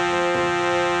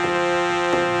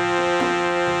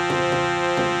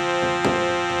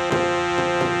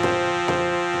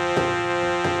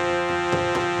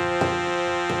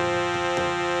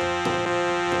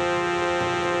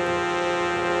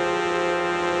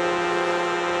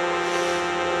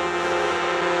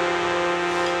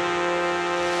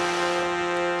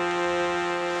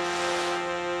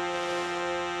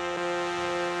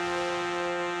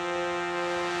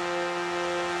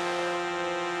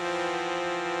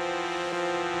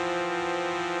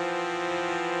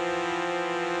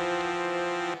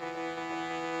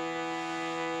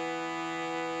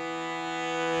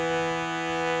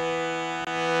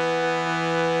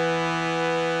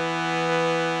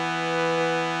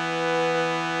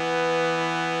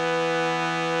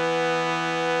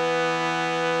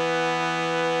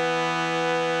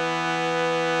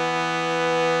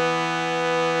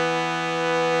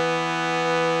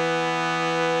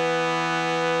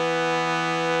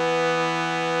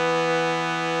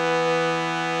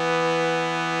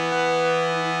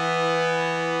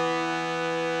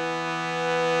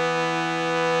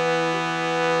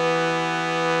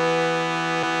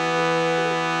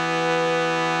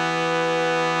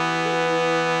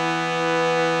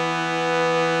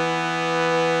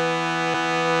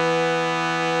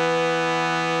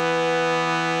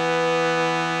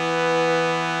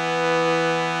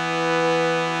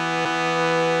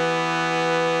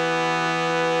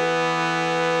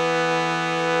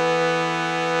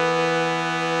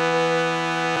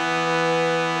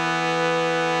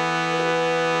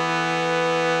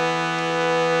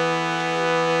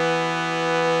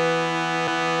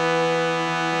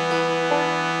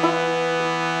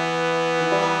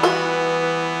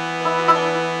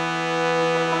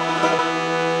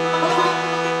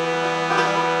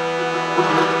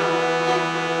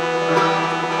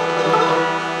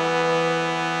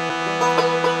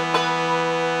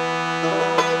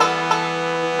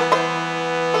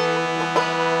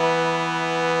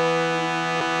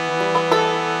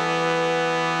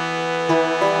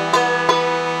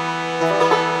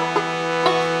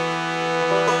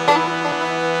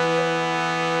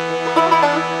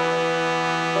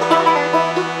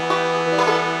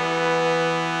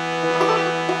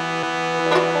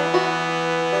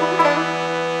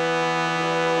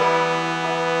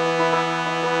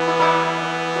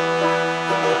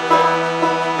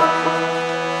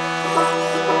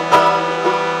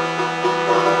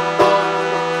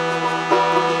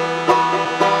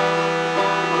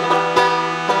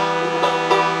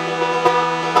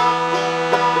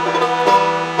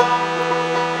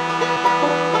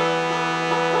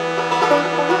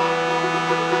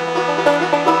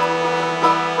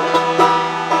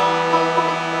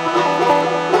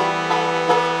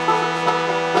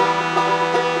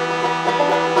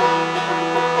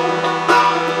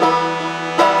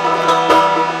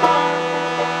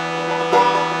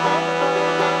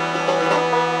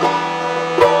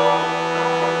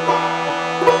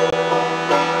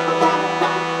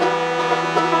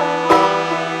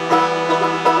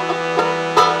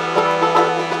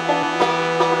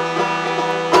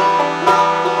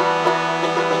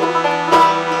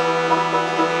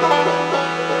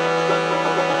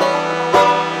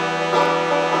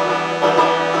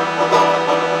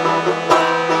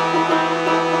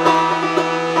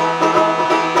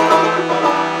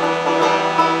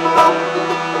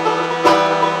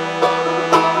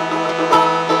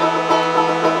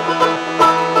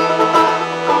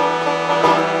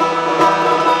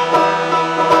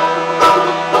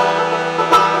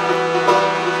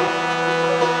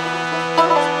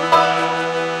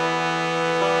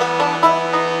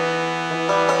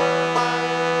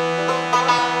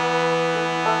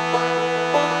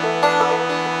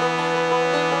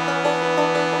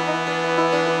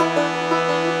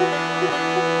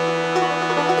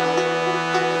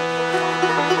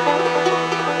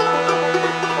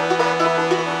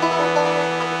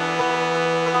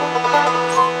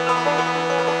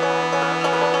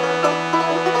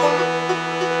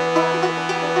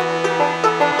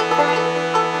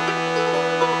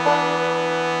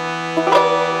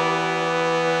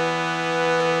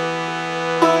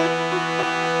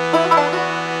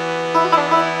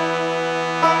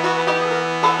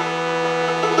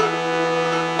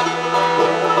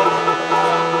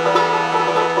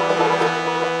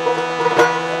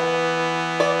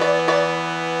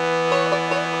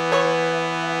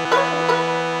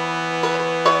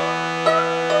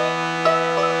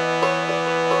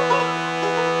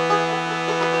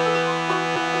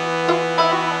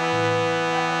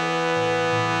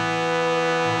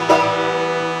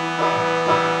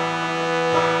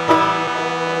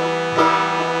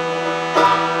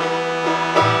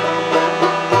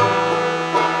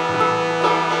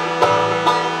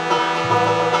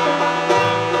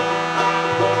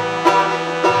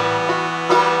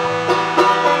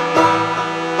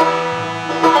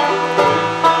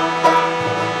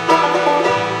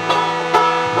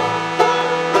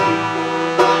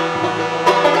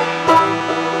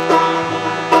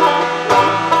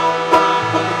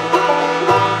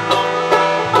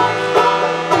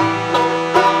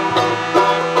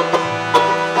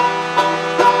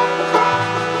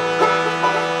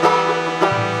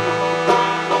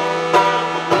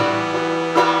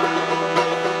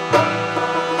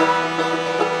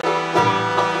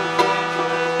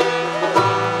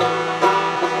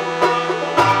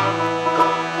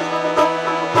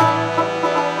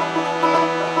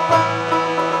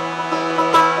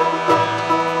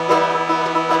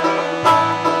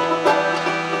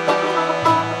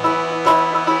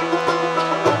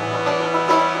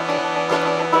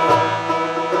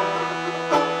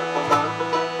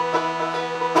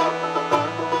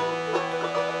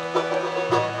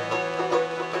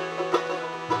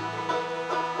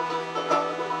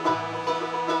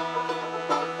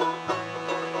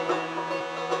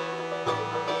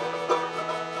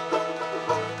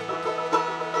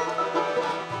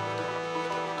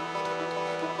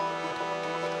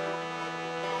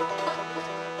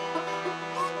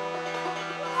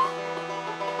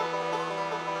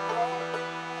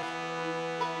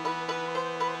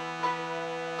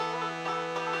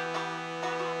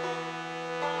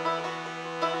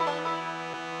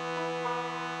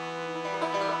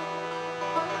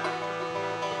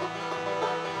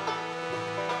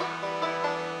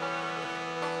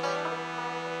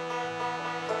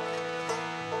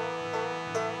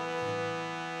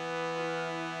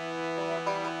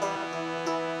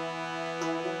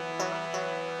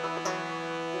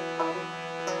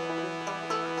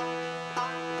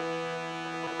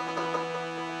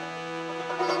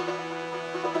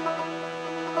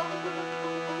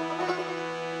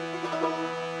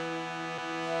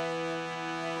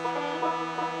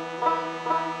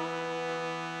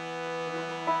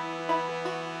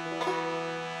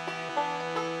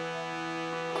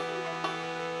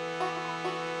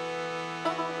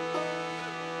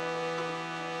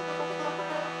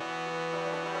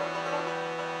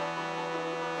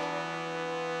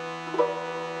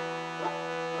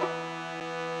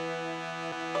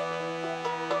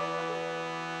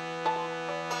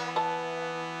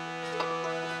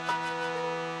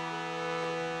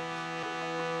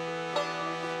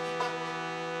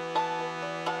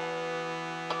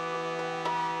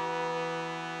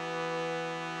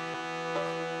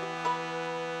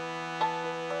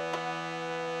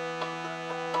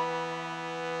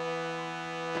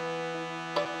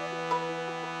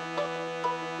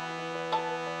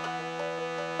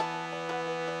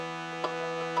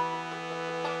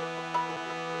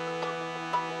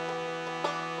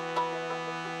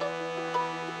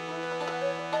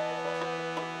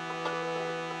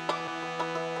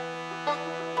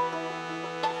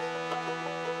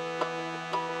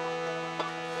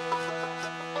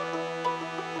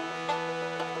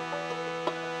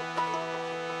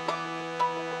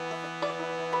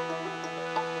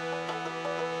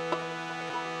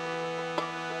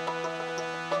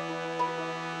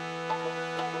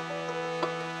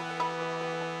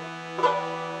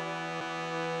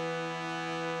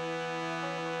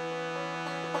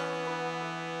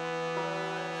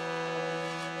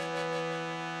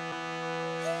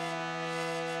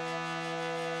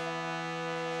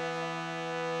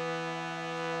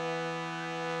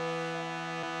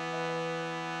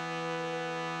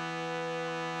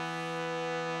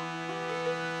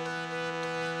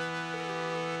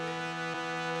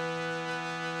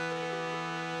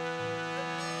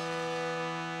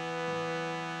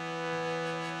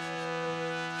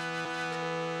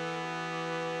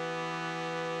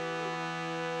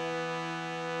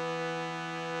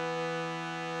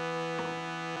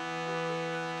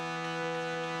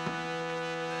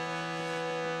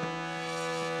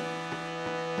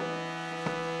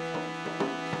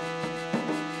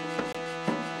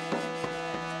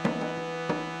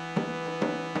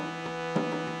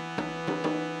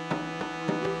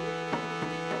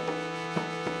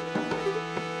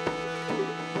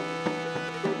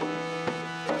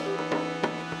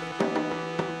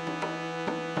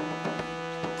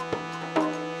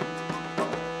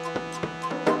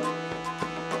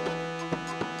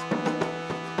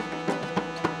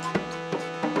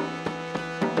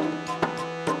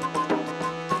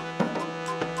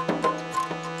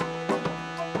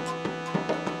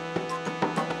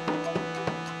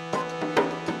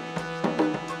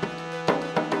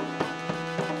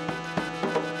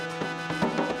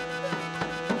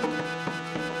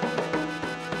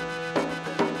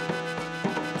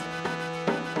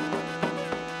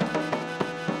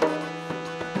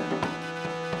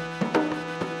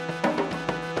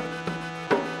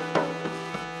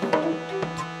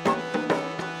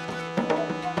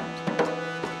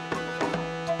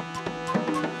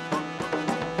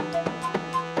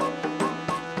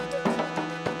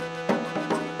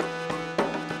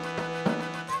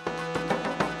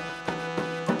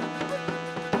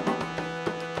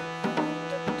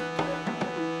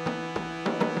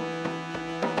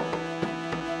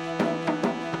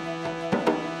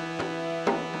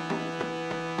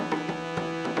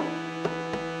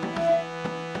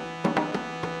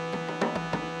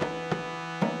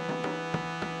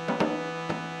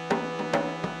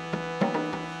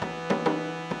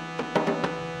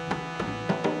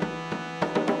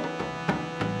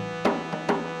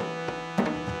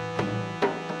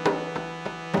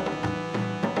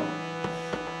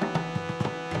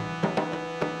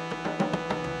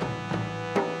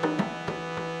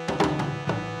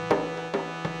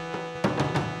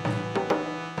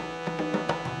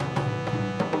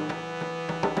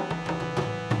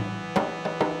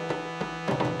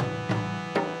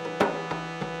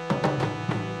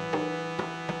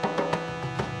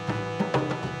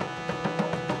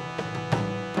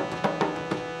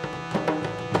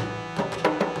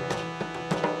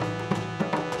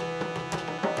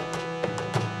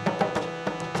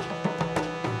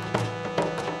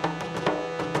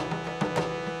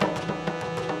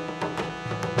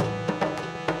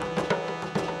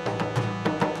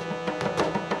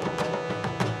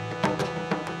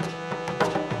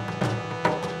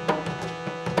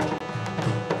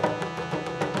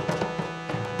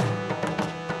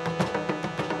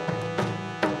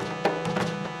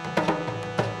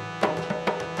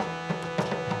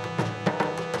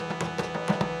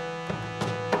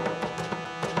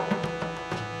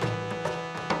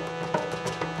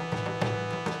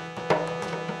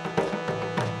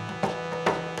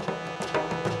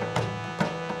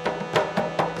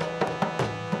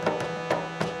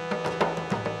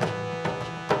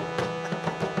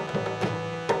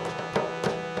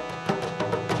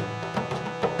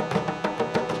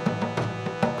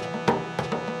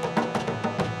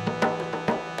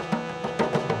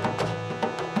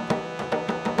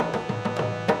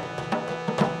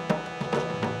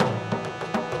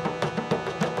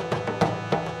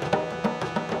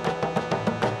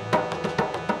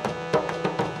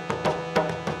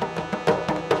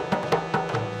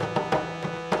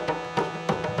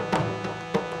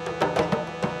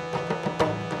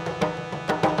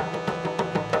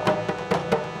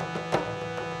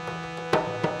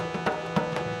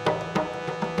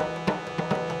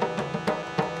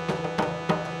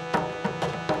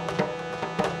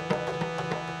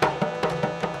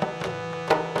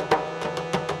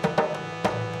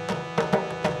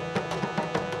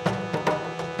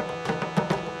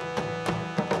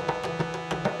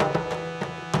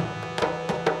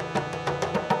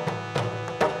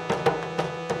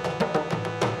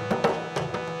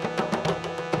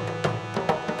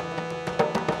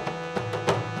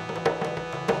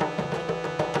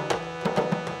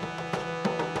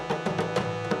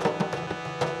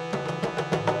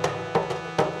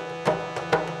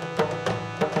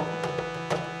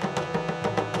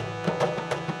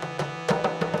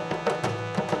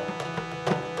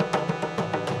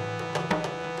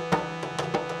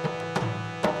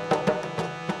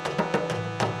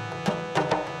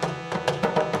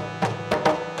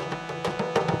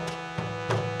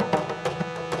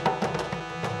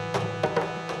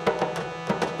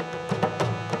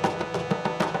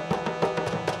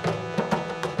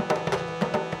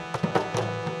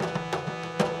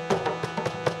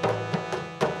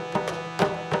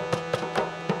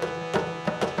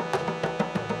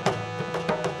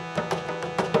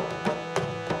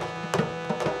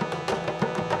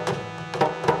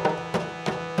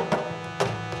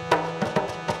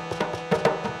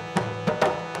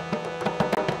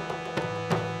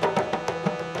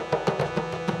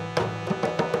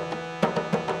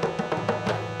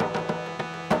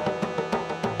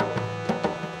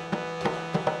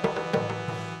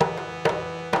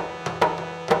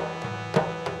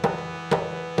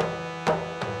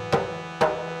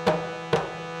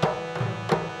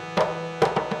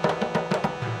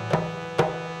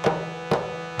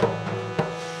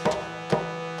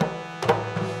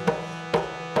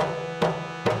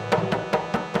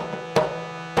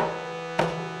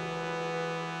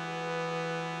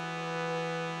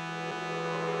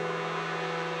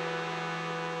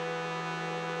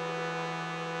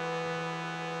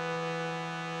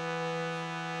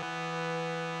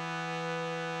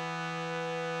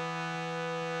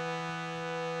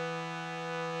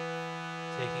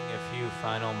 Taking a few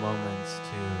final moments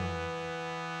to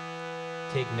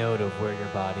take note of where your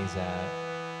body's at.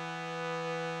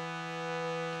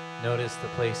 Notice the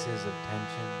places of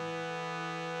tension.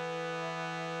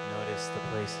 Notice the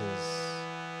places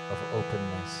of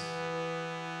openness.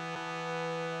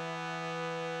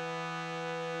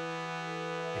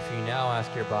 If you now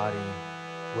ask your body,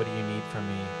 what do you need from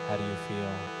me? How do you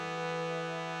feel?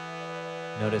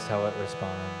 Notice how it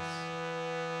responds.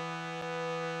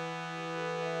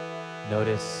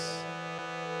 Notice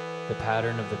the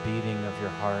pattern of the beating of your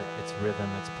heart, its rhythm,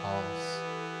 its pulse,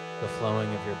 the flowing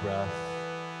of your breath,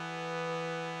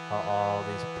 how all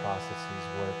these processes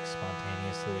work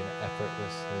spontaneously and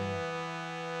effortlessly.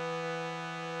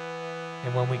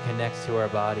 And when we connect to our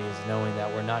bodies, knowing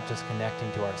that we're not just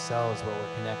connecting to ourselves, but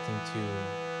we're connecting to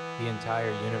the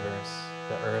entire universe,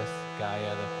 the earth,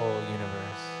 Gaia, the whole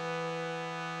universe,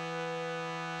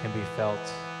 can be felt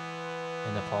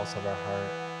in the pulse of our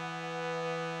heart,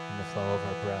 in the flow of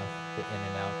our breath, the in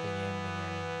and out, the yin, the yang.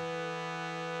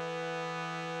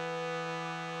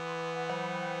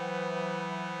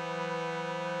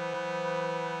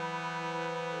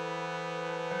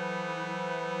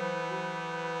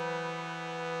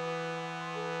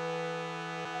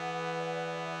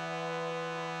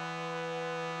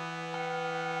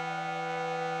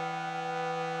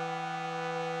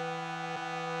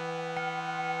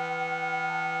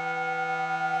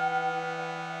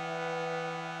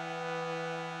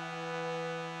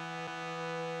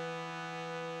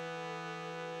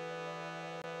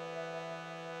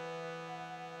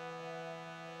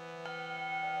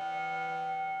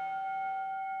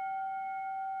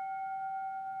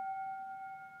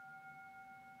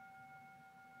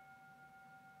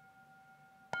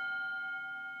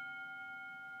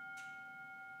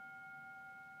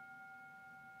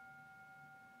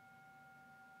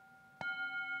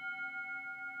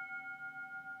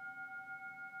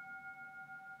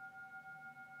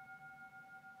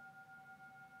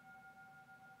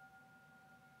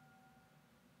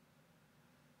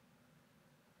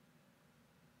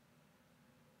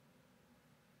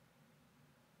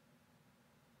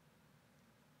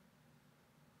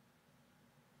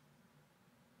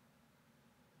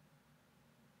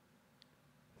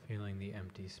 Feeling the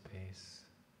empty space.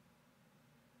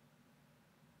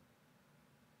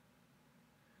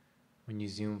 When you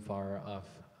zoom far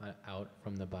out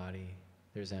from the body,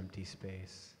 there's empty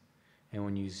space. And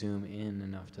when you zoom in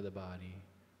enough to the body,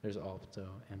 there's also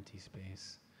empty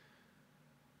space.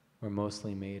 We're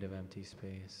mostly made of empty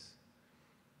space.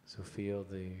 So feel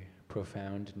the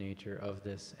profound nature of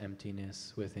this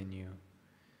emptiness within you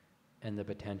and the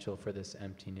potential for this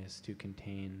emptiness to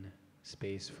contain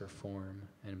space for form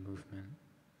and movement.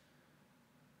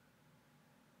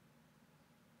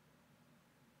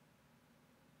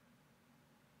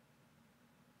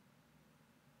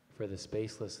 For the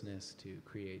spacelessness to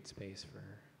create space for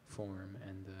form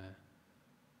and the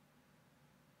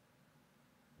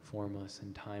formless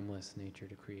and timeless nature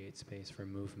to create space for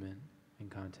movement and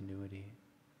continuity.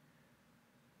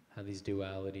 How these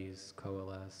dualities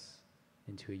coalesce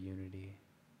into a unity.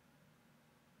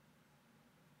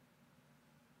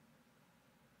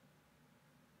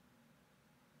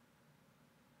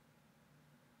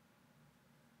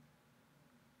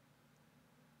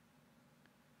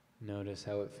 Notice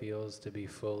how it feels to be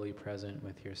fully present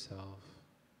with yourself.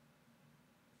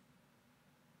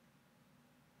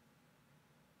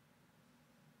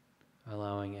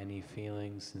 Allowing any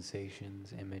feelings,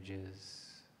 sensations,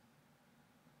 images,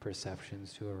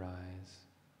 perceptions to arise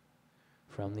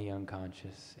from the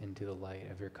unconscious into the light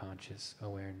of your conscious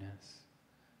awareness.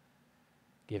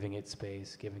 Giving it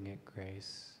space, giving it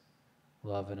grace,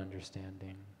 love and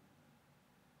understanding.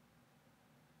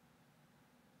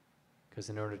 Because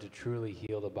in order to truly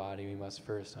heal the body, we must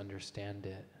first understand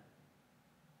it.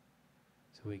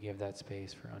 So we give that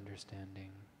space for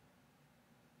understanding.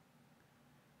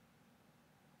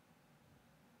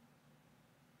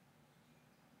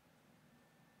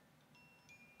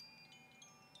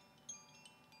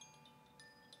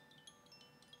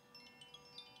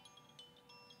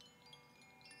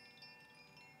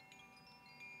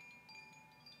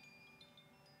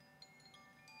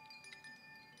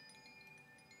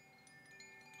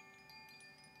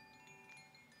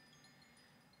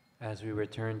 As we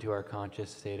return to our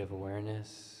conscious state of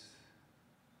awareness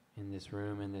in this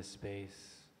room, in this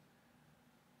space,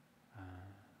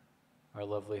 our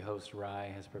lovely host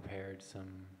Rai has prepared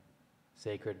some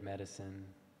sacred medicine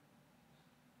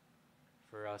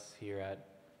for us here at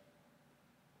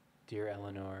Dear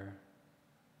Eleanor.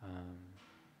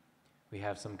 We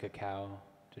have some cacao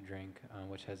to drink,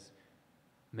 which has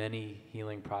many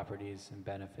healing properties and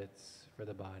benefits for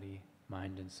the body,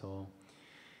 mind, and soul.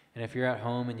 And if you're at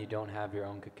home and you don't have your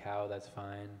own cacao, that's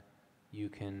fine. You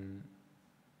can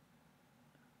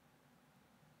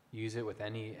use it with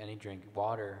any drink.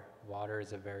 Water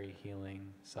is a very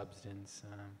healing substance.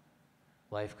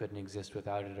 Life couldn't exist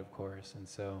without it, of course. And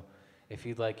so if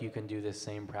you'd like, you can do this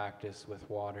same practice with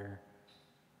water.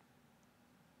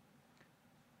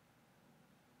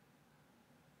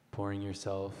 Pouring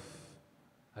yourself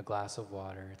a glass of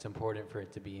water. It's important for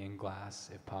it to be in glass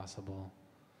if possible.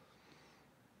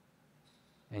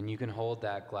 And you can hold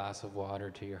that glass of water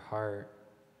to your heart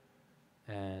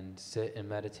and sit in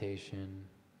meditation,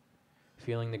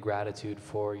 feeling the gratitude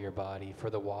for your body, for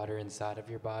the water inside of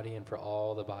your body, and for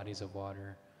all the bodies of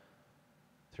water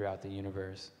throughout the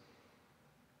universe.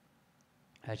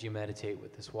 As you meditate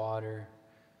with this water,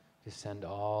 just send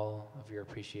all of your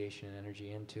appreciation and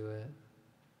energy into it.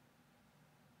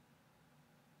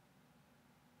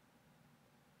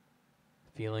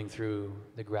 Feeling through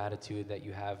the gratitude that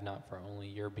you have not for only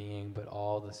your being, but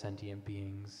all the sentient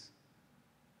beings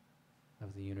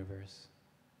of the universe.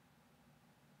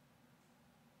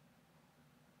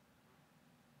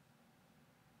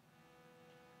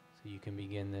 So you can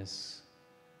begin this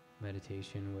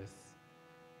meditation with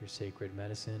your sacred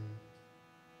medicine.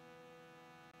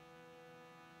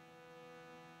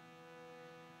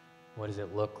 What does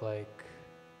it look like?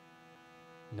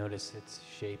 Notice its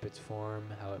shape, its form,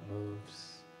 how it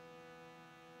moves.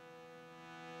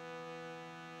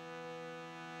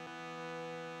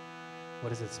 What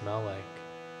does it smell like?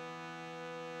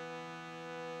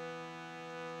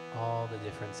 All the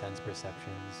different sense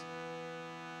perceptions.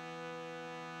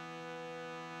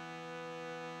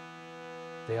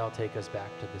 They all take us back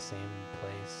to the same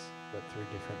place, but through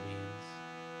different means.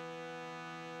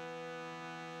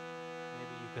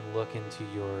 Maybe you can look into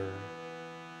your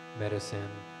medicine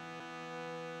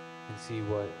and see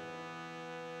what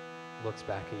looks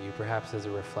back at you, perhaps as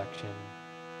a reflection.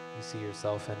 You see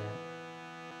yourself in it.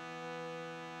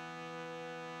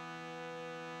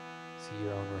 See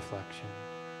your own reflection.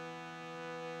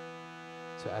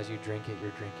 So as you drink it,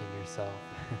 you're drinking yourself.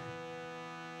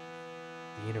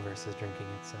 The universe is drinking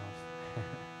itself.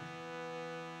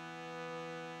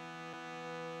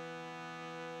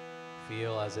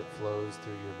 Feel as it flows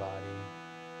through your body,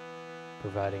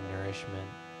 providing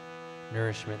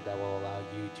nourishment that will allow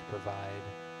you to provide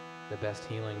the best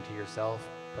healing to yourself,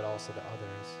 but also to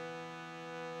others.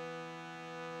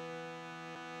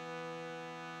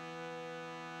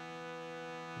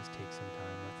 Just take some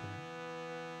time with it.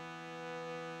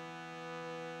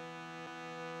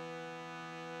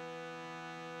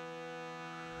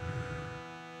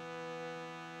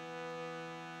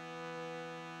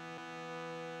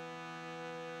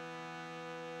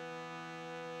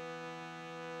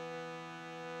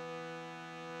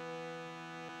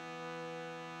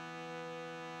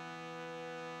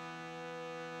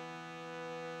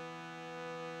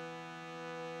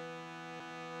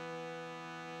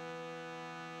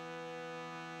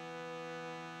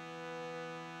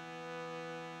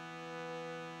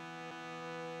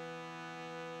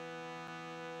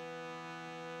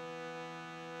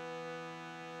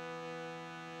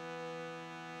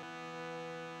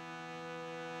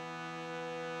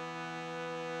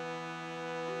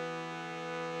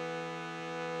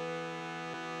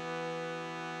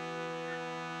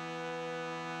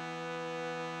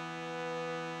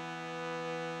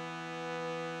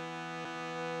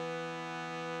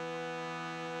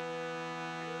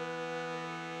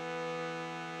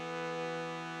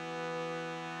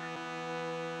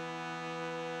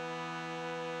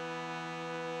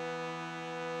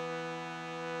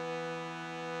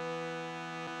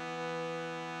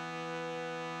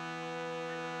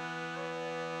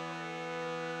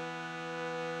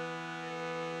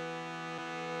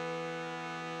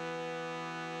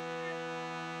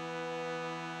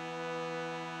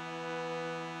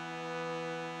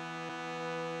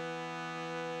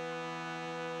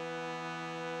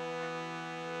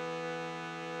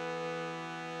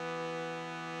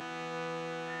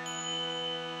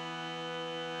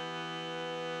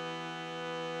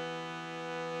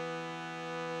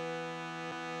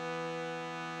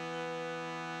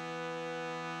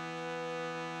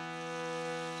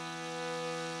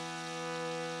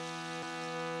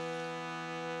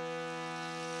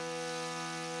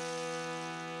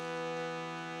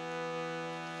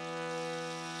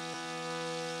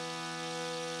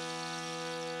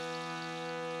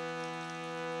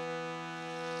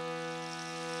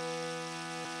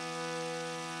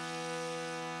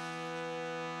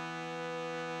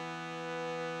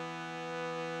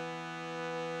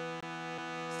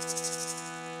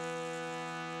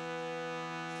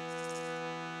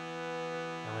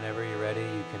 whenever you're ready,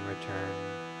 you can return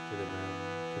to the room,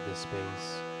 to this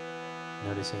space,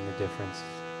 noticing the difference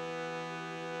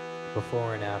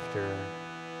before and after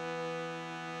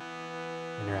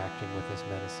interacting with this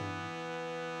medicine.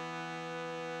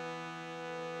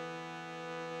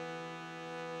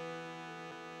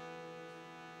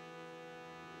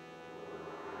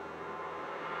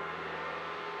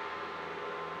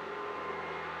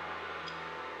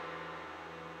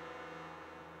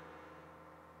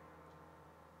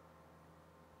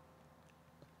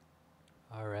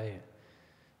 All right.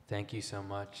 Thank you so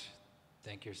much.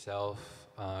 Thank yourself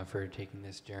for taking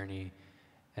this journey.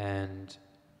 And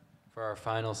for our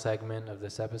final segment of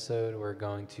this episode, we're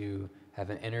going to have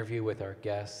an interview with our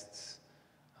guests,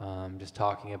 just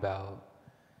talking about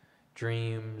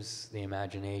dreams, the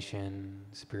imagination,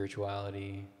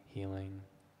 spirituality, healing,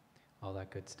 all that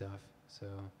good stuff. So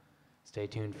stay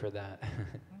tuned for that.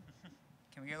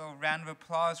 Can we get a little round of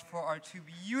applause for our two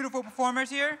beautiful performers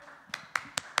here?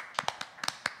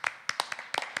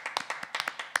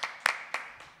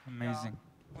 Amazing.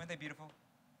 Weren't they beautiful?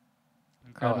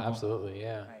 Incredible. Oh, absolutely,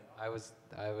 yeah. Right. I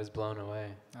was blown away.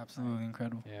 Absolutely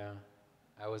incredible. Yeah.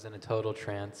 I was in a total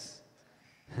trance.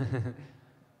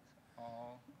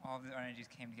 All of the energies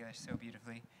came together so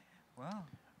beautifully. Well,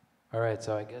 All right,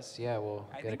 so I guess, yeah, we'll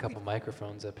I get a think couple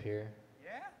microphones up here.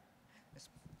 yeah. Let's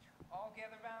all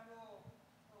gather around the little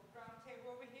round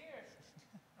table over here.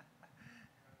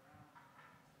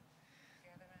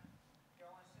 Gather around. Do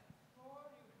y'all want to sit on the floor?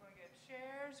 Do you want to get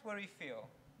chairs? What do you feel?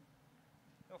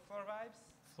 Little floor vibes?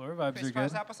 Floor vibes are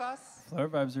Crisscross good. applesauce? Floor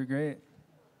vibes are great.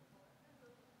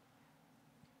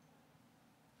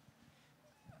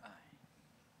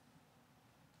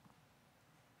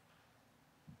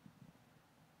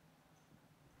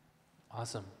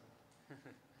 Awesome.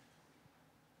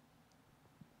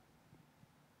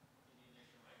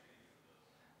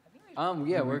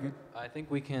 Yeah, we're we're good. I think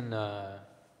we can.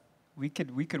 We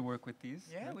could work with these.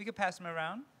 Yeah, we could pass them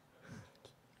around.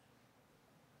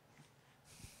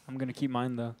 I'm gonna keep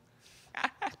mine though.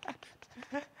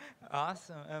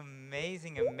 Awesome.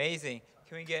 Amazing, amazing.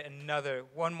 Can we get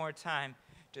one more time,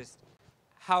 just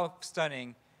how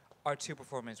stunning our two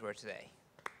performers were today?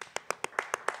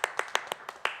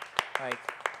 Like,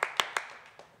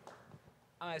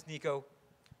 I'll ask Nico,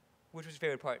 which was your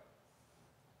favorite part?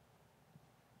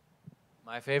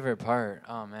 My favorite part.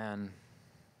 Oh man,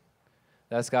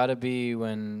 that's got to be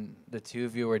when the two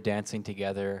of you were dancing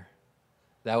together.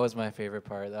 That was my favorite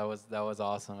part. That was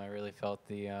awesome. I really felt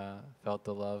the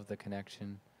love, the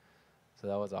connection. So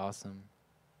that was awesome.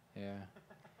 Yeah.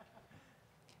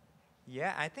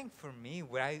 Yeah, I think for me,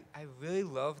 what I really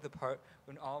love the part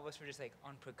when all of us were just like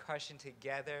on percussion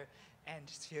together and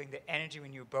just feeling the energy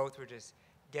when you both were just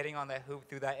getting on that hoop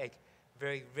through that like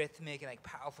very rhythmic and like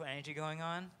powerful energy going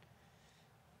on.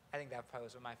 I think that probably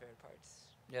was one of my favorite parts.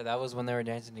 Yeah, that was when they were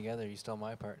dancing together. You stole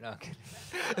my part. No, I'm kidding.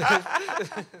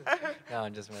 No,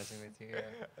 I'm just messing with you.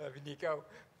 Yeah. Love you, Nico.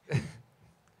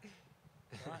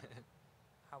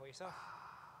 How about yourself?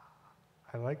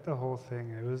 I like the whole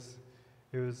thing.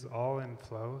 It was all in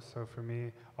flow. So for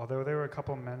me, although there were a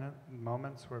couple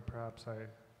moments where perhaps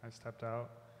I stepped out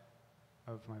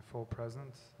of my full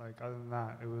presence, like other than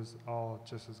that, it was all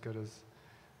just as good as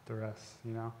the rest,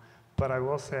 you know? But I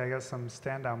will say, I guess some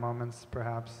standout moments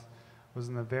perhaps was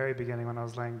in the very beginning when I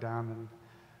was laying down and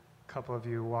a couple of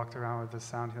you walked around with the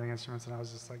sound healing instruments and I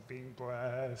was just like being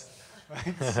blessed,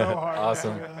 like so hard.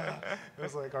 Awesome. It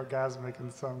was like orgasmic in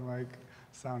some like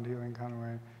sound healing kind of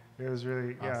way. It was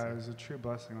really, yeah, Awesome. it was a true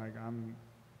blessing. Like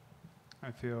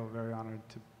I feel very honored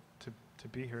to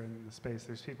be here in the space.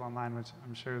 There's people online, which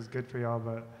I'm sure is good for y'all,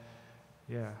 but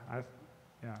yeah,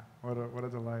 what a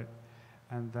delight.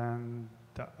 And then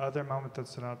the other moment that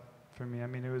stood out for me, I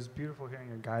mean, it was beautiful hearing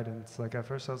your guidance. Like at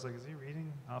first I was like, is he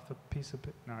reading off a piece of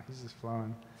no, he's just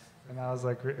flowing. And I was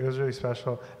like, it was really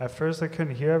special. At first I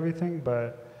couldn't hear everything,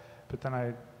 but then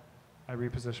I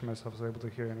repositioned myself, I was able to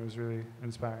hear, and it was really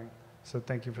inspiring. So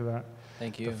thank you for that.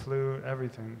 Thank you. The flute,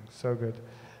 everything, so good.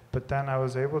 But then I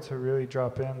was able to really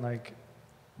drop in, like,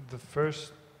 the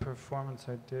first performance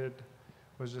I did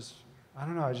was just, I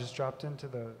don't know, I just dropped into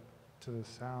the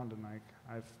sound and like,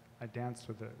 I danced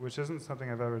with it, which isn't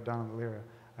something I've ever done on the lyra.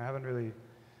 I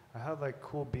had like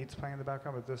cool beats playing in the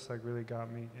background, but this like really got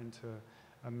me into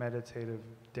a meditative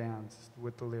dance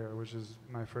with the lyra, which is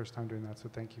my first time doing that, so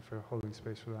thank you for holding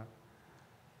space for that.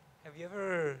 Have you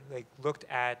ever like looked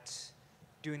at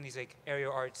doing these like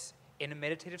aerial arts in a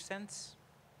meditative sense?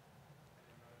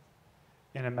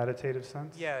 In a meditative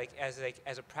sense? Yeah, like as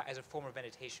a form of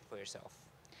meditation for yourself.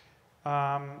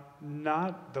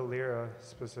 Not the lyra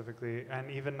specifically,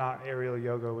 and even not aerial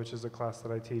yoga, which is a class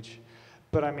that I teach.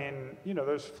 But I mean, you know,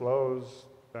 there's flows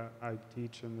that I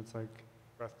teach, and it's like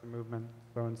breath to movement.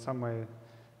 So in some way,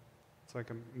 it's like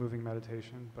a moving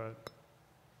meditation, but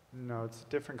no, it's a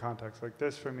different context. Like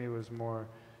this for me was more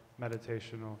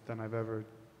meditational than I've ever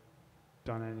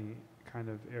done any kind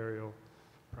of aerial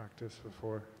practice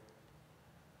before.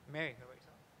 Mary, how about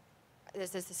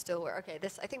yourself? This is still work. Okay,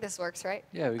 I think this works, right?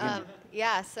 Yeah, we can.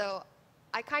 Yeah, so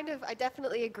I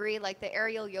definitely agree. Like the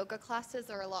aerial yoga classes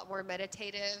are a lot more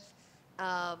meditative.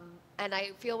 And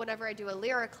I feel whenever I do a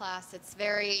lyra class, it's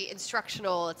very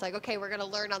instructional. It's like, okay, we're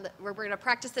gonna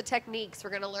practice the techniques.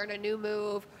 We're gonna learn a new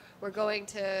move. We're going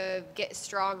to get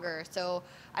stronger. So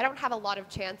I don't have a lot of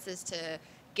chances to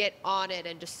get on it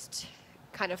and just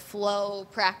kind of flow,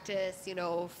 practice, you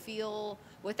know, feel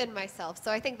within myself.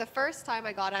 So I think the first time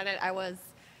I got on it, I was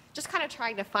just kind of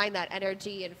trying to find that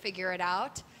energy and figure it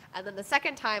out. And then the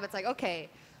second time, it's like, okay,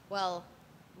 well,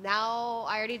 now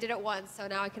I already did it once, so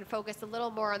now I can focus a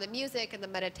little more on the music and the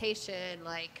meditation,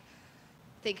 like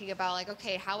thinking about like,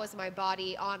 okay, how is my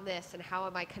body on this and how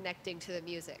am I connecting to the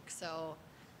music? So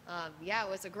yeah, it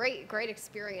was a great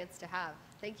experience to have.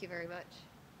 Thank you very much.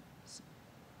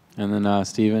 And then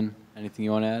Steven, anything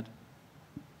you want to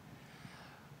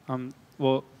add?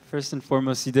 Well, first and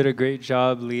foremost, you did a great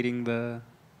job leading the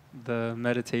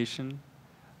meditation.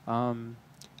 And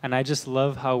I just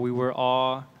love how we were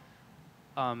all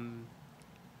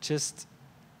just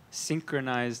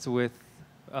synchronized with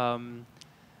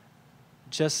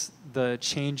just the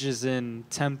changes in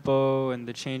tempo and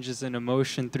the changes in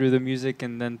emotion through the music,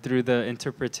 and then through the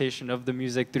interpretation of the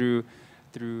music through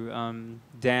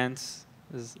dance.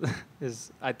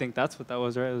 Is I think that's what that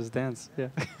was, right? It was dance, yeah.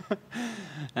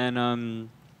 And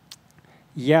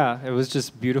yeah, it was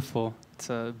just beautiful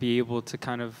to be able to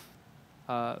kind of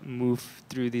move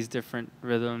through these different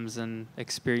rhythms and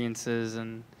experiences,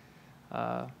 and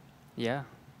yeah,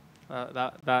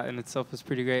 that in itself was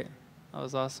pretty great. That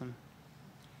was awesome,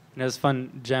 and it was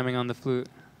fun jamming on the flute.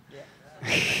 Yeah.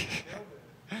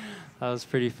 That was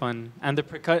pretty fun, and the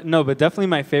percussion. No, but definitely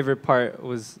my favorite part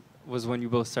was when you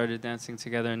both started dancing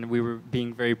together, and we were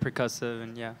being very percussive,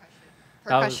 and yeah.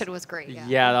 Percussion was great, yeah.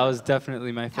 Yeah, that was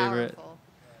definitely my favorite. Powerful.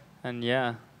 And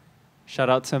yeah, shout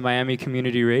out to Miami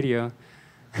Community Radio.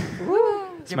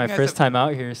 It's my Giving us first time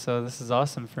out here, so this is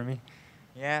awesome for me.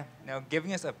 Yeah, no,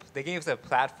 they gave us a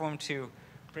platform to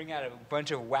bring out a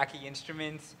bunch of wacky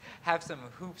instruments, have some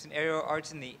hoops and aerial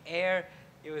arts in the air.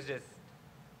 It was just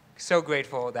so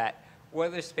grateful that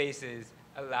other spaces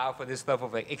allow for this level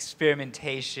of like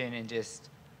experimentation and just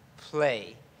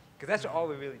play, because that's all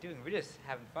we're really doing. We're just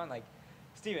having fun. Like,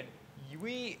 Steven,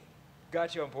 we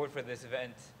got you on board for this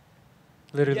event.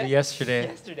 Literally yesterday.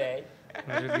 Yesterday.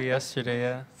 Literally yesterday,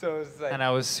 yeah. So it was like, And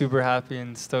I was super happy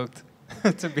and stoked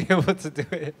to be able to do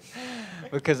it,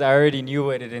 because I already knew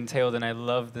what it entailed, and I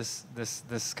love this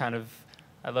kind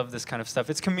of stuff.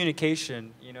 It's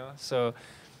communication, you know. So,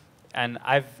 and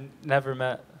I've never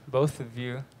met both of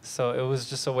you, so it was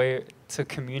just a way to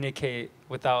communicate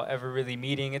without ever really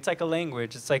meeting. It's like a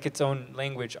language. It's like its own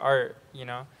language, art, you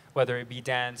know, whether it be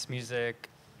dance, music,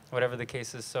 whatever the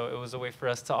case is. So it was a way for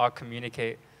us to all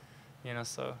communicate, you know.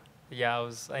 So yeah,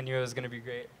 I knew it was gonna be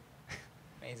great.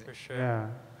 amazing. For sure. Yeah,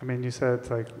 I mean, you said it's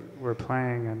like we're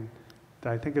playing, and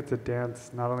I think it's a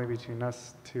dance not only between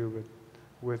us two,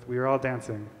 but we were all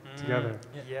dancing together.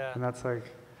 Yeah. And that's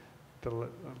like the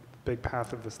big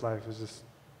path of this life, is just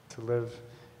to live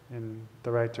in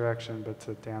the right direction, but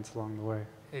to dance along the way.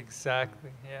 Exactly.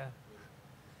 Yeah.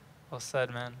 Well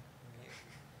said, man.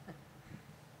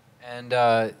 And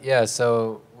yeah,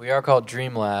 so we are called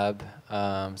Dreamlab.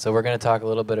 So we're going to talk a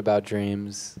little bit about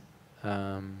dreams.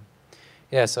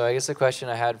 Yeah, so I guess the question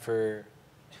I had for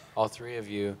all three of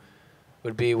you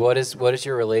would be, what is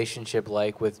your relationship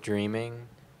like with dreaming?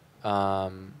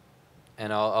 And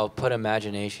I'll put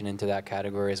imagination into that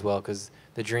category as well, because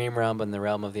the dream realm and the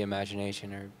realm of the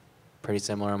imagination are pretty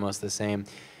similar, almost the same.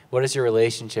 What is your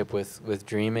relationship with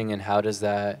dreaming, and how does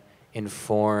that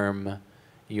inform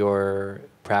your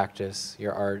practice,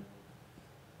 your art?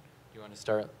 You want to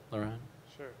start, Laurent?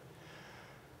 Sure.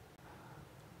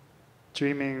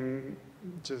 Dreaming,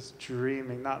 just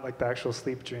dreaming, not like the actual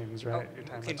sleep dreams, right? You're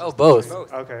talking about both.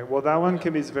 Both. Okay, well that one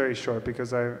can be very short,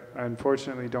 because I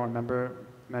unfortunately don't remember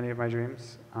many of my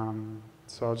dreams,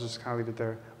 so I'll just kind of leave it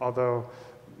there. Although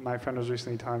my friend was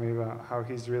recently telling me about how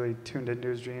he's really tuned into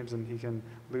his dreams and he can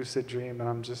lucid dream, and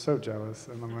I'm just so jealous.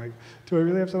 And I'm like, do I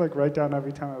really have to like write down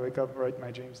every time I wake up, write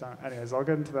my dreams down? Anyways, I'll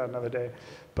get into that another day.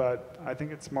 But I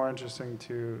think it's more interesting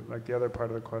to, like, the other part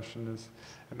of the question is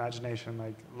imagination,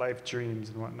 like life dreams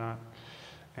and whatnot.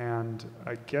 And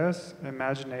I guess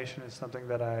imagination is something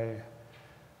that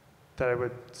that I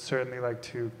would certainly like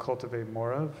to cultivate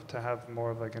more of, to have more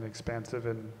of like an expansive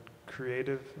and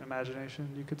creative imagination,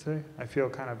 you could say. I feel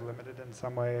kind of limited in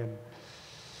some way, and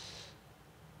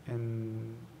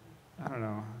in, I don't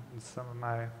know, in some of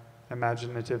my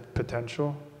imaginative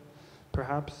potential,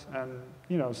 perhaps. And,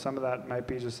 you know, some of that might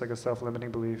be just like a self-limiting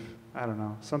belief. I don't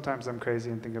know. Sometimes I'm crazy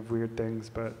and think of weird things,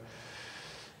 but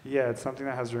yeah, it's something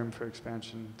that has room for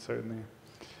expansion, certainly.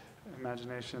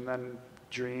 Imagination. Then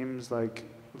dreams, like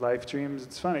life dreams.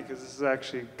 It's funny because this is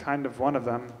actually kind of one of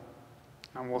them,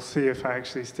 and we'll see if I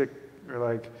actually stick or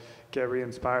like get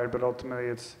re-inspired. But ultimately,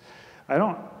 I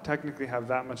don't technically have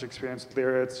that much experience with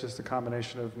lyra. It's just a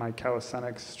combination of my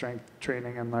calisthenics, strength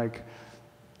training, and like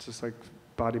just like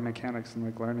body mechanics and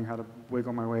like learning how to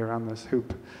wiggle my way around this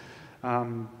hoop.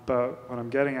 But what I'm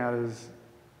getting at is,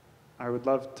 I would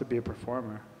love to be a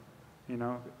performer. You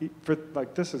know, for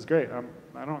like this is great.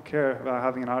 I don't care about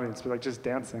having an audience, but like just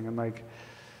dancing, and like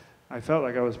I felt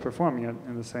like I was performing it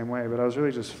in the same way, but I was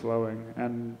really just flowing.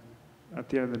 And at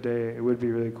the end of the day, it would be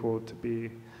really cool to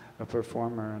be a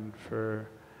performer, and for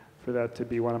that to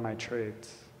be one of my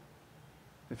traits.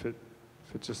 If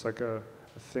it's just like a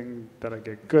thing that I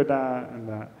get good at, and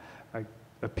that I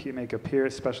make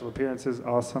special appearances,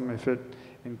 awesome. If it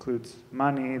includes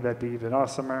money, that'd be even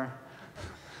awesomer.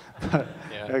 But,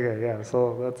 yeah. Okay, yeah,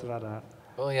 so that's about that.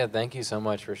 Well, yeah, thank you so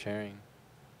much for sharing.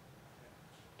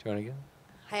 Do you want to go?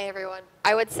 Hi, everyone.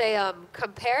 I would say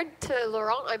compared to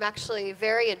Laurent, I'm actually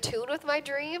very in tune with my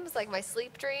dreams, like my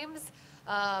sleep dreams.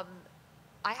 I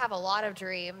have a lot of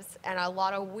dreams and a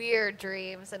lot of weird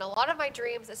dreams. And a lot of my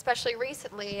dreams, especially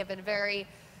recently, have been very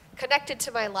connected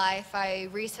to my life. I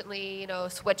recently,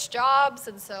 switched jobs.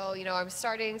 And so, I'm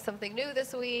starting something new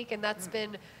this week. And that's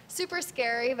been super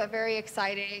scary, but very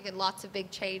exciting, and lots of big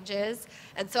changes.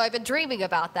 And so I've been dreaming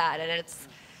about that. And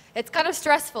it's kind of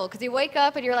stressful because you wake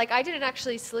up and you're like, I didn't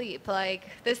actually sleep. Like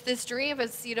this dream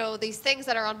is, these things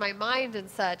that are on my mind and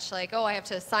such, like, oh, I have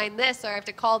to sign this, or I have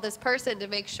to call this person to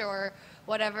make sure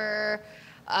whatever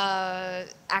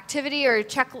activity or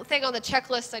thing on the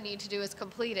checklist I need to do is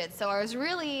completed. So I was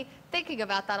really thinking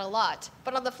about that a lot.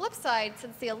 But on the flip side,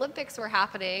 since the Olympics were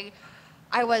happening,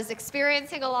 I was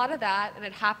experiencing a lot of that, and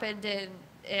it happened in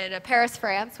Paris,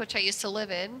 France, which I used to live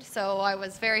in. So I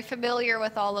was very familiar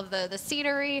with all of the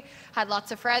scenery, had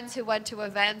lots of friends who went to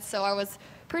events, so I was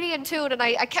pretty in tune, and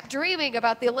I kept dreaming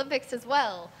about the Olympics as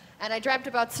well. And I dreamt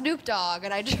about Snoop Dogg,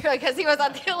 and because he was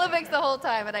on the Olympics the whole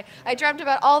time, and I dreamt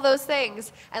about all those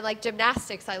things. And like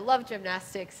gymnastics, I love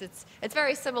gymnastics. It's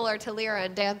very similar to lyra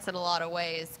and dance in a lot of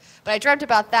ways. But I dreamt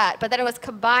about that, but then it was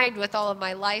combined with all of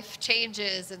my life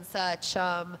changes and such.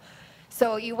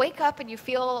 So you wake up and you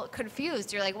feel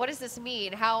confused. You're like, what does this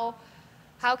mean? How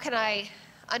can I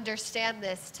understand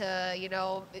this to,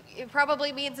 it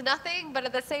probably means nothing, but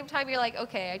at the same time, you're like,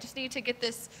 okay, I just need to get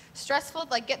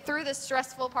through this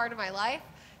stressful part of my life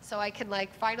so I can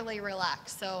finally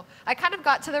relax. So I kind of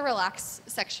got to the relax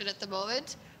section at the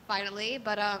moment, finally,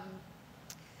 but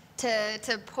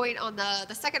to point on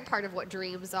the second part of what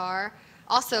dreams are,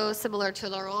 also similar to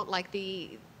Laurent,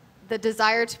 the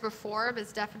desire to perform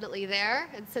is definitely there.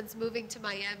 And since moving to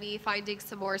Miami, finding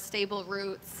some more stable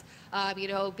roots,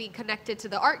 being connected to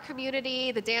the art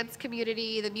community, the dance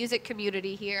community, the music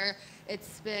community here,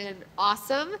 it's been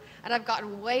awesome. And I've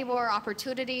gotten way more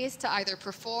opportunities to either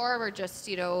perform or just,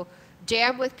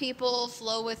 jam with people,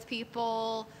 flow with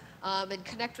people, and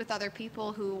connect with other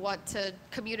people who want to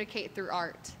communicate through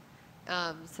art.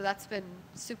 So that's been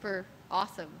super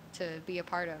awesome to be a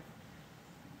part of.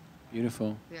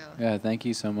 Beautiful. Yeah. Yeah, thank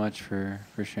you so much for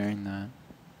sharing that.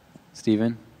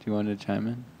 Steven, do you want to chime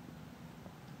in?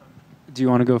 Do you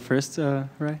want to go first, Ray?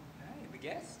 Hey, the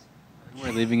guest.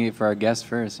 We're leaving it for our guest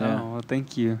first, yeah. Oh, well,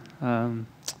 thank you.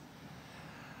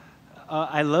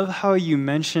 I love how you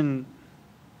mentioned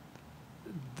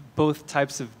both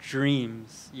types of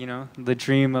dreams, the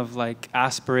dream of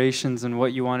aspirations and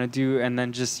what you want to do, and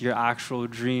then just your actual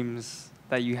dreams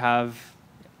that you have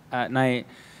at night.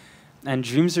 And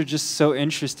dreams are just so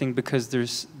interesting because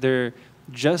they're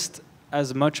just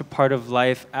as much a part of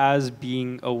life as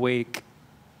being awake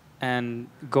and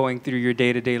going through your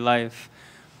day-to-day life.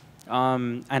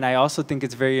 And I also think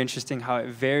it's very interesting how it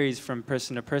varies from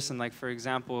person to person. Like, for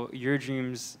example, your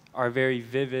dreams are very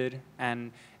vivid,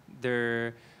 and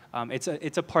they're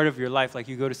it's a part of your life. Like,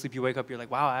 you go to sleep, you wake up, you're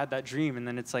like, wow, I had that dream, and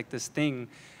then it's like this thing.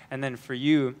 And then for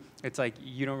you, it's like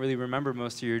you don't really remember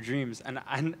most of your dreams. And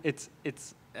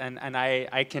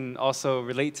I can also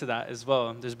relate to that as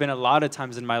well. There's been a lot of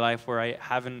times in my life where I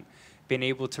haven't been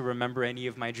able to remember any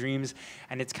of my dreams.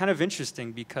 And it's kind of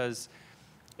interesting because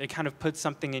it kind of puts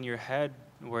something in your head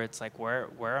where it's like, where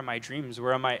are my dreams?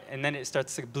 Where am I? And then it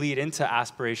starts to bleed into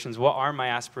aspirations. What are my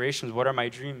aspirations? What are my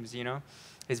dreams? You know,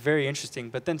 it's very interesting.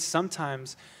 But then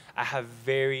sometimes I have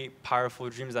very powerful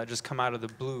dreams that just come out of the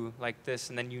blue like this,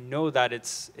 and then you know that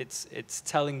it's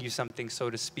telling you something, so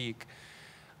to speak.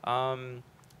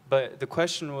 But the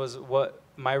question was what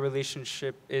my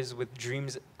relationship is with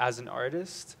dreams as an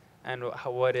artist, and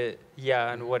what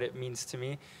it means to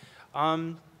me.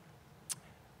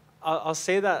 I'll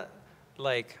say that,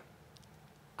 like,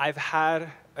 I've had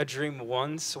a dream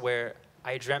once where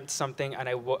I dreamt something and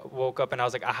I woke up and I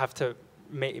was like, I have to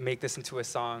make this into a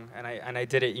song, and I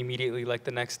did it immediately, like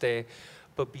the next day.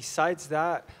 But besides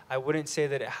that, I wouldn't say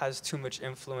that it has too much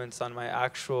influence on my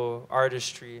actual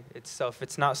artistry itself.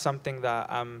 It's not something that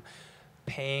I'm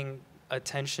paying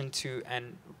attention to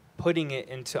and putting it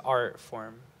into art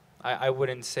form. I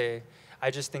wouldn't say.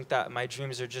 I just think that my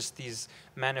dreams are just these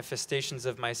manifestations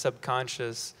of my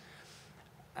subconscious,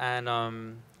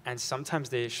 and sometimes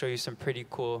they show you some pretty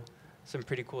cool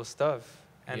stuff,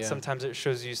 and sometimes it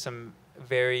shows you some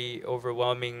very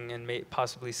overwhelming and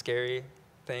possibly scary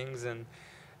things, and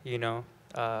you know,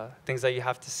 things that you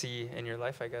have to see in your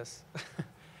life, I guess.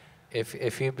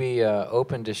 If you'd be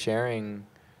open to sharing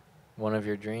one of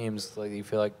your dreams, like you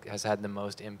feel like has had the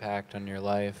most impact on your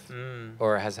life,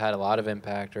 or has had a lot of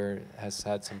impact, or has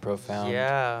had some profound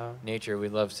nature,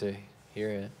 we'd love to hear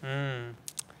it.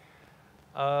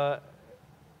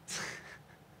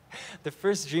 The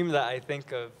first dream that I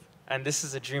think of, and this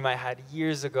is a dream I had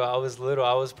years ago. I was little.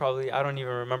 I was probably, I don't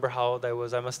even remember how old I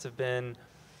was. I must have been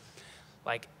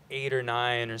like 8 or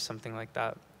 9 or something like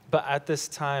that. But at this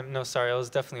time, no, sorry, I was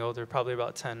definitely older, probably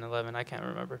about 10, 11, I can't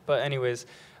remember. But anyways,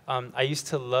 I used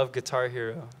to love Guitar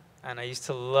Hero, and I used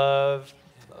to love,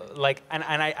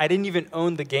 I didn't even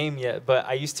own the game yet, but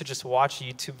I used to just watch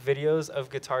YouTube videos of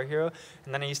Guitar Hero,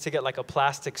 and then I used to get like a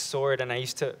plastic sword, and I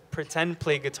used to pretend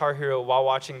play Guitar Hero while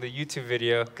watching the YouTube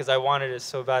video, because I wanted it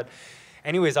so bad.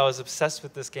 Anyways, I was obsessed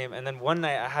with this game, and then one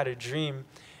night I had a dream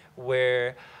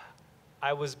where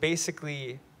I was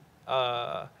basically,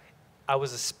 I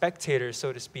was a spectator,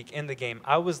 so to speak, in the game.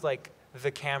 I was like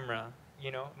the camera,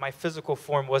 you know? My physical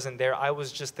form wasn't there. I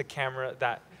was just the camera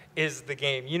that is the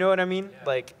game. You know what I mean? Yeah.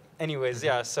 Like, anyways,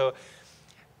 yeah. So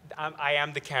I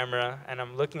am the camera, and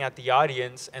I'm looking at the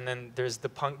audience, and then there's the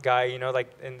punk guy, you know, like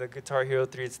in the Guitar Hero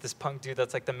 3, it's this punk dude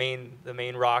that's like the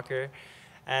main rocker.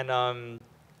 And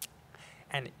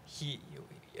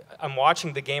I'm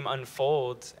watching the game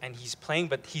unfold, and he's playing,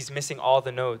 but he's missing all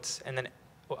the notes. And then,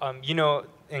 you know,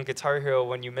 in Guitar Hero,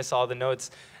 when you miss all the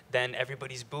notes, then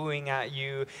everybody's booing at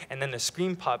you, and then the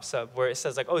screen pops up where it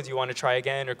says like, oh, do you want to try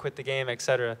again or quit the game,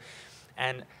 etc.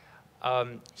 And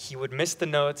he would miss the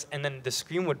notes, and then the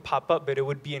screen would pop up, but it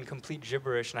would be in complete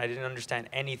gibberish, and I didn't understand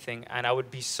anything, and I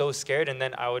would be so scared, and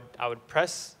then I would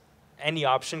press any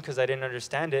option because I didn't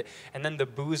understand it, and then the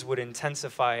boos would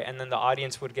intensify, and then the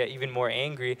audience would get even more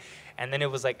angry, and then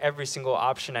it was like every single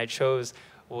option I chose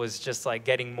was just like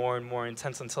getting more and more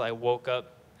intense until I woke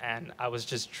up, and I was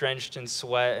just drenched in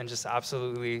sweat and just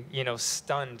absolutely, you know,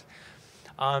 stunned.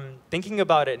 Thinking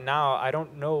about it now, I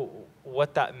don't know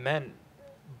what that meant,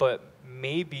 but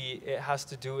maybe it has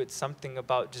to do with something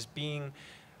about just being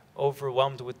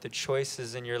overwhelmed with the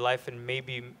choices in your life, and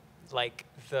maybe like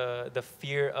the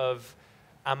fear of,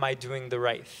 am I doing the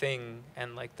right thing?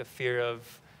 And like the fear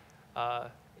of,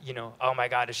 you know, oh my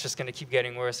God, it's just gonna keep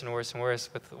getting worse and worse and worse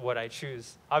with what I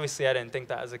choose. Obviously, I didn't think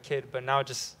that as a kid, but now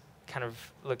just kind of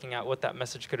looking at what that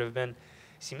message could have been,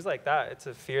 seems like that. It's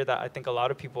a fear that I think a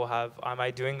lot of people have. Am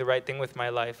I doing the right thing with my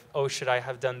life? Oh, should I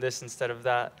have done this instead of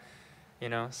that? You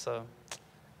know, so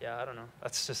yeah, I don't know.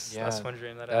 That's just, that's one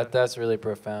dream that I had. That's really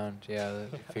profound. Yeah,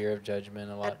 the fear of judgment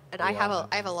a lot. And I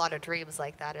have a lot of dreams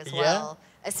like that as well.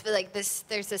 I feel like there's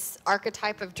this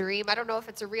archetype of dream. I don't know if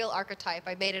it's a real archetype.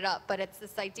 I made it up, but it's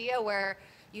this idea where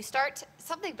you start,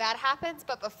 something bad happens,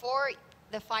 but before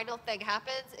the final thing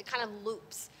happens, it kind of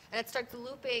loops. And it starts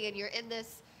looping, and you're in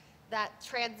that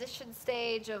transition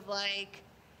stage of like,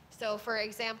 so for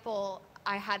example,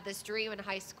 I had this dream in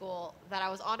high school that I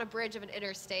was on a bridge of an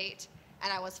interstate,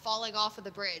 and I was falling off of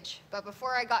the bridge. But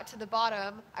before I got to the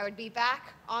bottom, I would be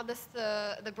back on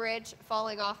the bridge,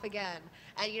 falling off again.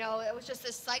 And you know, it was just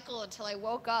this cycle until I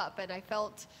woke up, and I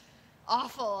felt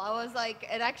awful. I was like,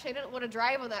 and actually I didn't want to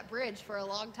drive on that bridge for a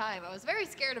long time. I was very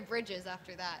scared of bridges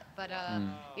after that. But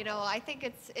you know, I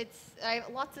think I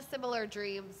have lots of similar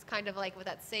dreams, kind of like with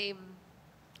that same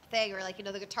thing, or like, you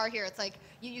know, the Guitar Hero, it's like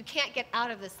you can't get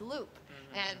out of this loop.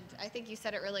 And I think you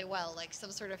said it really well, like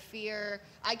some sort of fear.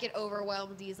 I get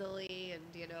overwhelmed easily, and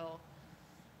you know,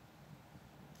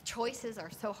 choices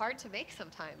are so hard to make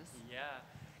sometimes. Yeah.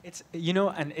 It's, you know,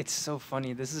 and it's so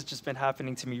funny. This has just been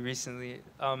happening to me recently.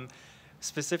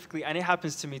 Specifically, and it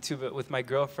happens to me too, but with my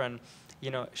girlfriend,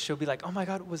 you know, she'll be like, oh my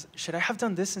God, should I have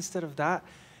done this instead of that?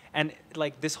 And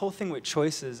like this whole thing with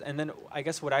choices. And then I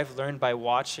guess what I've learned by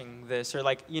watching this, or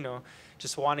like, you know,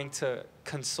 just wanting to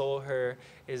console her,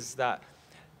 is that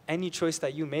any choice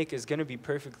that you make is going to be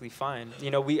perfectly fine. You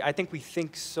know, I think we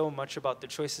think so much about the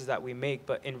choices that we make,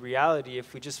 but in reality,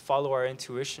 if we just follow our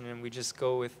intuition and we just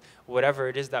go with whatever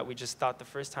it is that we just thought the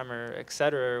first time, or et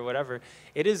cetera, or whatever,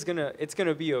 it's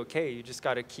gonna be okay. You just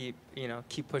got to keep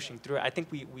pushing through it. I think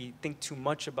we think too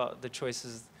much about the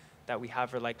choices that we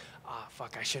have, or like,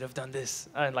 fuck, I should have done this,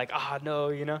 and like, no,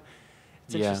 you know.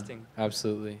 It's interesting.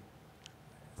 Absolutely.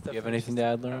 Do you have anything to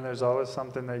add, Lauren? And there's always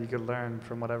something that you could learn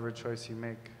from whatever choice you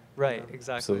make. Right, you know?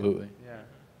 exactly. Absolutely. Yeah.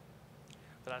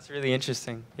 But that's really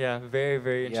interesting. Yeah, very,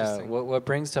 very interesting. Yeah, what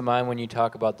brings to mind when you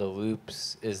talk about the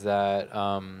loops is that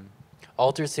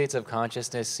altered states of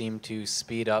consciousness seem to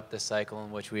speed up the cycle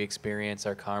in which we experience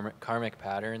our karmic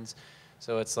patterns.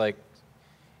 So it's like,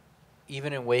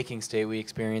 even in waking state, we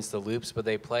experience the loops, but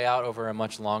they play out over a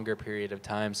much longer period of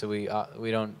time, so we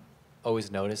don't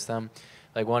always notice them.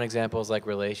 Like one example is like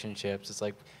relationships. It's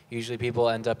like usually people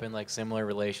end up in like similar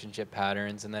relationship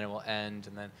patterns, and then it will end,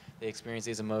 and then they experience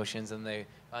these emotions, and they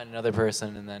find another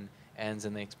person, and then ends,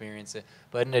 and they experience it.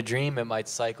 But in a dream, it might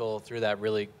cycle through that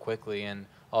really quickly, and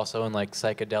also in like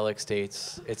psychedelic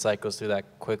states, it cycles through that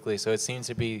quickly. So it seems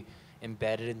to be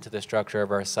embedded into the structure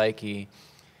of our psyche.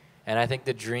 And I think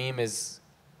the dream is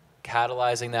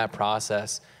catalyzing that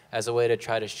process as a way to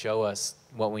try to show us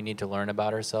what we need to learn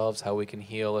about ourselves, how we can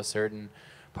heal a certain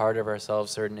part of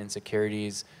ourselves, certain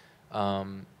insecurities.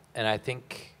 And I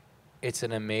think it's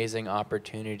an amazing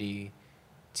opportunity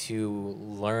to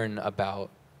learn about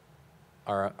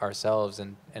ourselves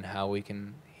and how we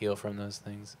can heal from those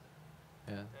things.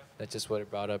 Yeah, that's just what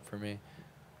it brought up for me.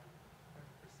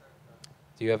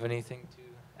 Do you have anything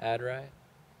to add, Ryan?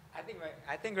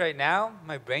 I think right now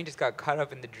my brain just got caught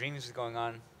up in the dreams going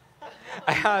on.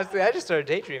 I just started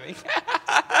daydreaming.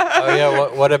 Oh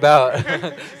yeah, what about?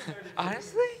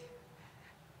 Honestly,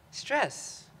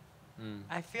 stress.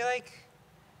 I feel like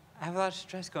I have a lot of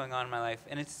stress going on in my life,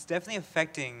 and it's definitely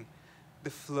affecting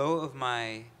the flow of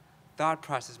my thought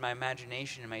process, my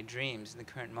imagination, and my dreams in the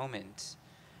current moment.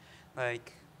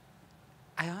 Like,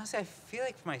 I feel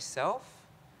like for myself,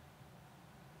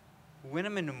 when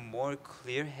I'm in a more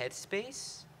clear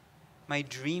headspace, my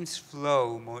dreams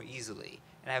flow more easily,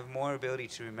 and I have more ability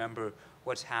to remember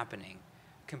what's happening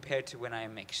compared to when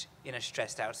I'm in a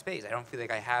stressed out space. I don't feel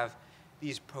like I have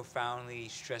these profoundly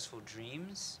stressful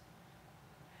dreams,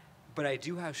 but I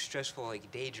do have stressful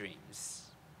like daydreams.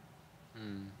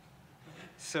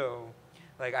 So,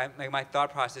 like my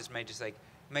thought process might just like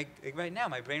right now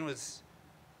my brain was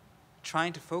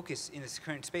trying to focus in this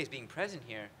current space, being present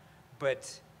here,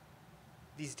 but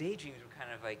these daydreams were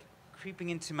kind of like creeping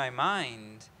into my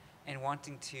mind and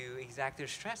wanting to exact their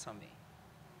stress on me.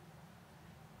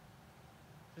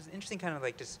 It was interesting, kind of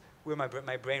like just where my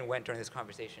brain went during this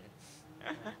conversation.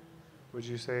 Would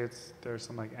you say there's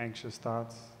some like anxious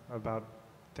thoughts about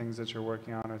things that you're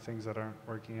working on, or things that aren't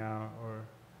working out, or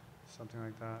something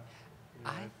like that?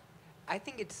 Yeah. I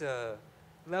think it's a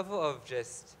level of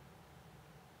just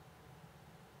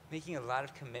making a lot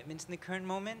of commitments in the current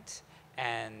moment,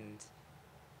 and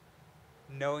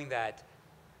knowing that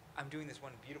I'm doing this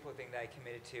one beautiful thing that I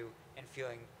committed to, and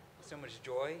feeling so much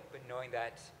joy, but knowing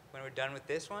that when we're done with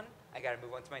this one, I got to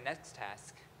move on to my next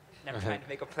task. And I'm trying to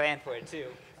make a plan for it too.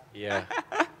 Yeah.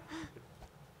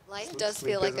 Life does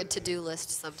feel like a to-do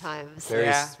list sometimes. Very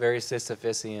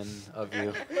Sisyphusian of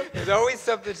you. There's always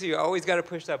something to do. You always got to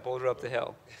push that boulder up the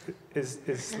hill. Is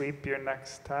sleep your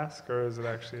next task, or is it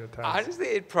actually a task? Honestly,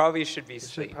 it probably should be It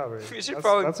sleep. should probably.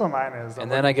 probably. That's what mine is. And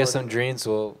then I guess some dreams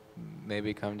will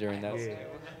maybe come during that. Yeah.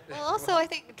 Well, also, I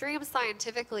think dreams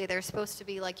scientifically, they're supposed to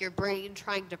be like your brain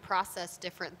trying to process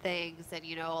different things. And,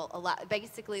 you know,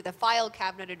 basically the file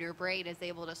cabinet in your brain is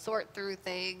able to sort through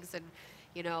things and,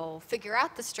 you know, figure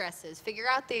out the stresses, figure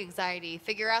out the anxiety,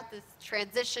 figure out the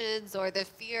transitions or the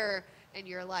fear in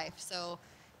your life. So,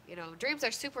 you know, dreams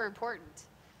are super important,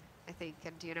 I think.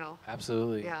 And, you know.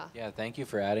 Absolutely. Yeah, thank you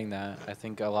for adding that. I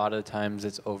think a lot of times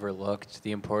it's overlooked,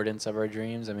 the importance of our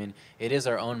dreams. I mean, it is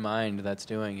our own mind that's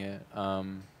doing it.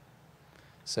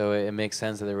 So it makes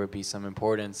sense that there would be some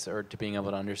importance or to being able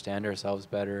to understand ourselves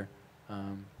better.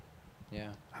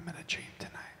 Yeah. I'm gonna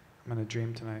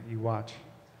dream tonight. You watch.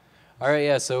 All right.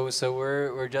 Yeah. So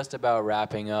we're just about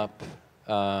wrapping up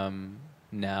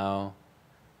now.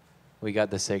 We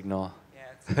got the signal. Yeah,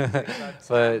 it's about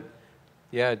But time.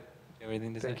 yeah,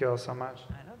 everything to say. Thank you all so much.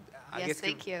 I know. I Yes, guess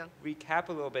thank you. recap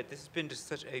a little bit. This has been just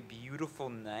such a beautiful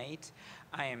night.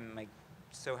 I am like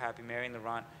so happy Mary and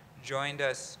Laurent joined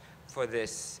us for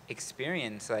this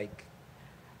experience. Like,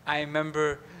 I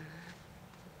remember,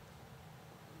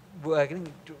 well, I think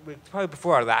probably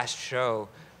before our last show,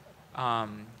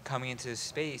 coming into this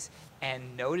space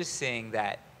and noticing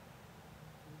that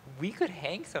we could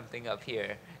hang something up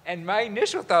here. And my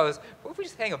initial thought was, what if we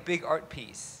just hang a big art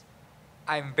piece?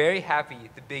 I'm very happy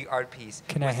the big art piece.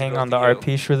 Can I was to hang go on to the you. art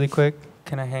piece really quick?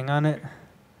 Can I hang on it?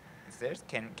 Is there,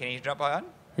 can you jump on?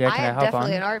 Yeah, I can I am hop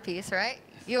definitely on? an art piece, right?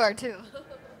 You are too.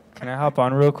 Can I hop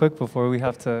on real quick before we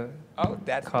have to Oh,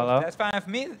 call out? that's fine with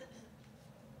me.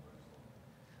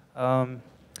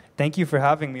 Thank you for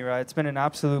having me, Ryan. It's been an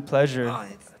absolute pleasure.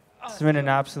 It's been an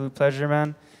absolute pleasure,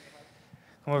 man.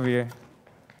 Come over here.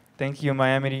 Thank you,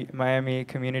 Miami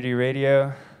Community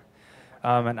Radio.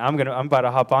 And I'm about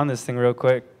to hop on this thing real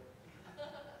quick.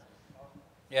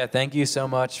 Yeah, thank you so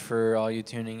much for all you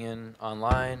tuning in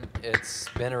online. It's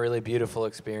been a really beautiful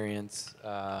experience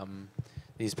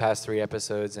these past 3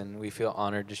 episodes, and we feel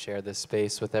honored to share this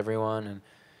space with everyone. And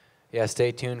yeah,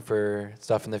 stay tuned for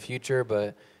stuff in the future,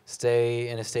 but stay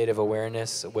in a state of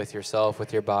awareness with yourself,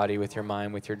 with your body, with your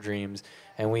mind, with your dreams.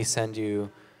 And we send you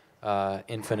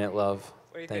infinite love.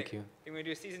 What do you Thank think? you. Think we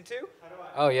do season 2?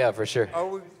 Oh, yeah, for sure.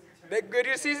 Oh, we good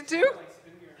to do season 2?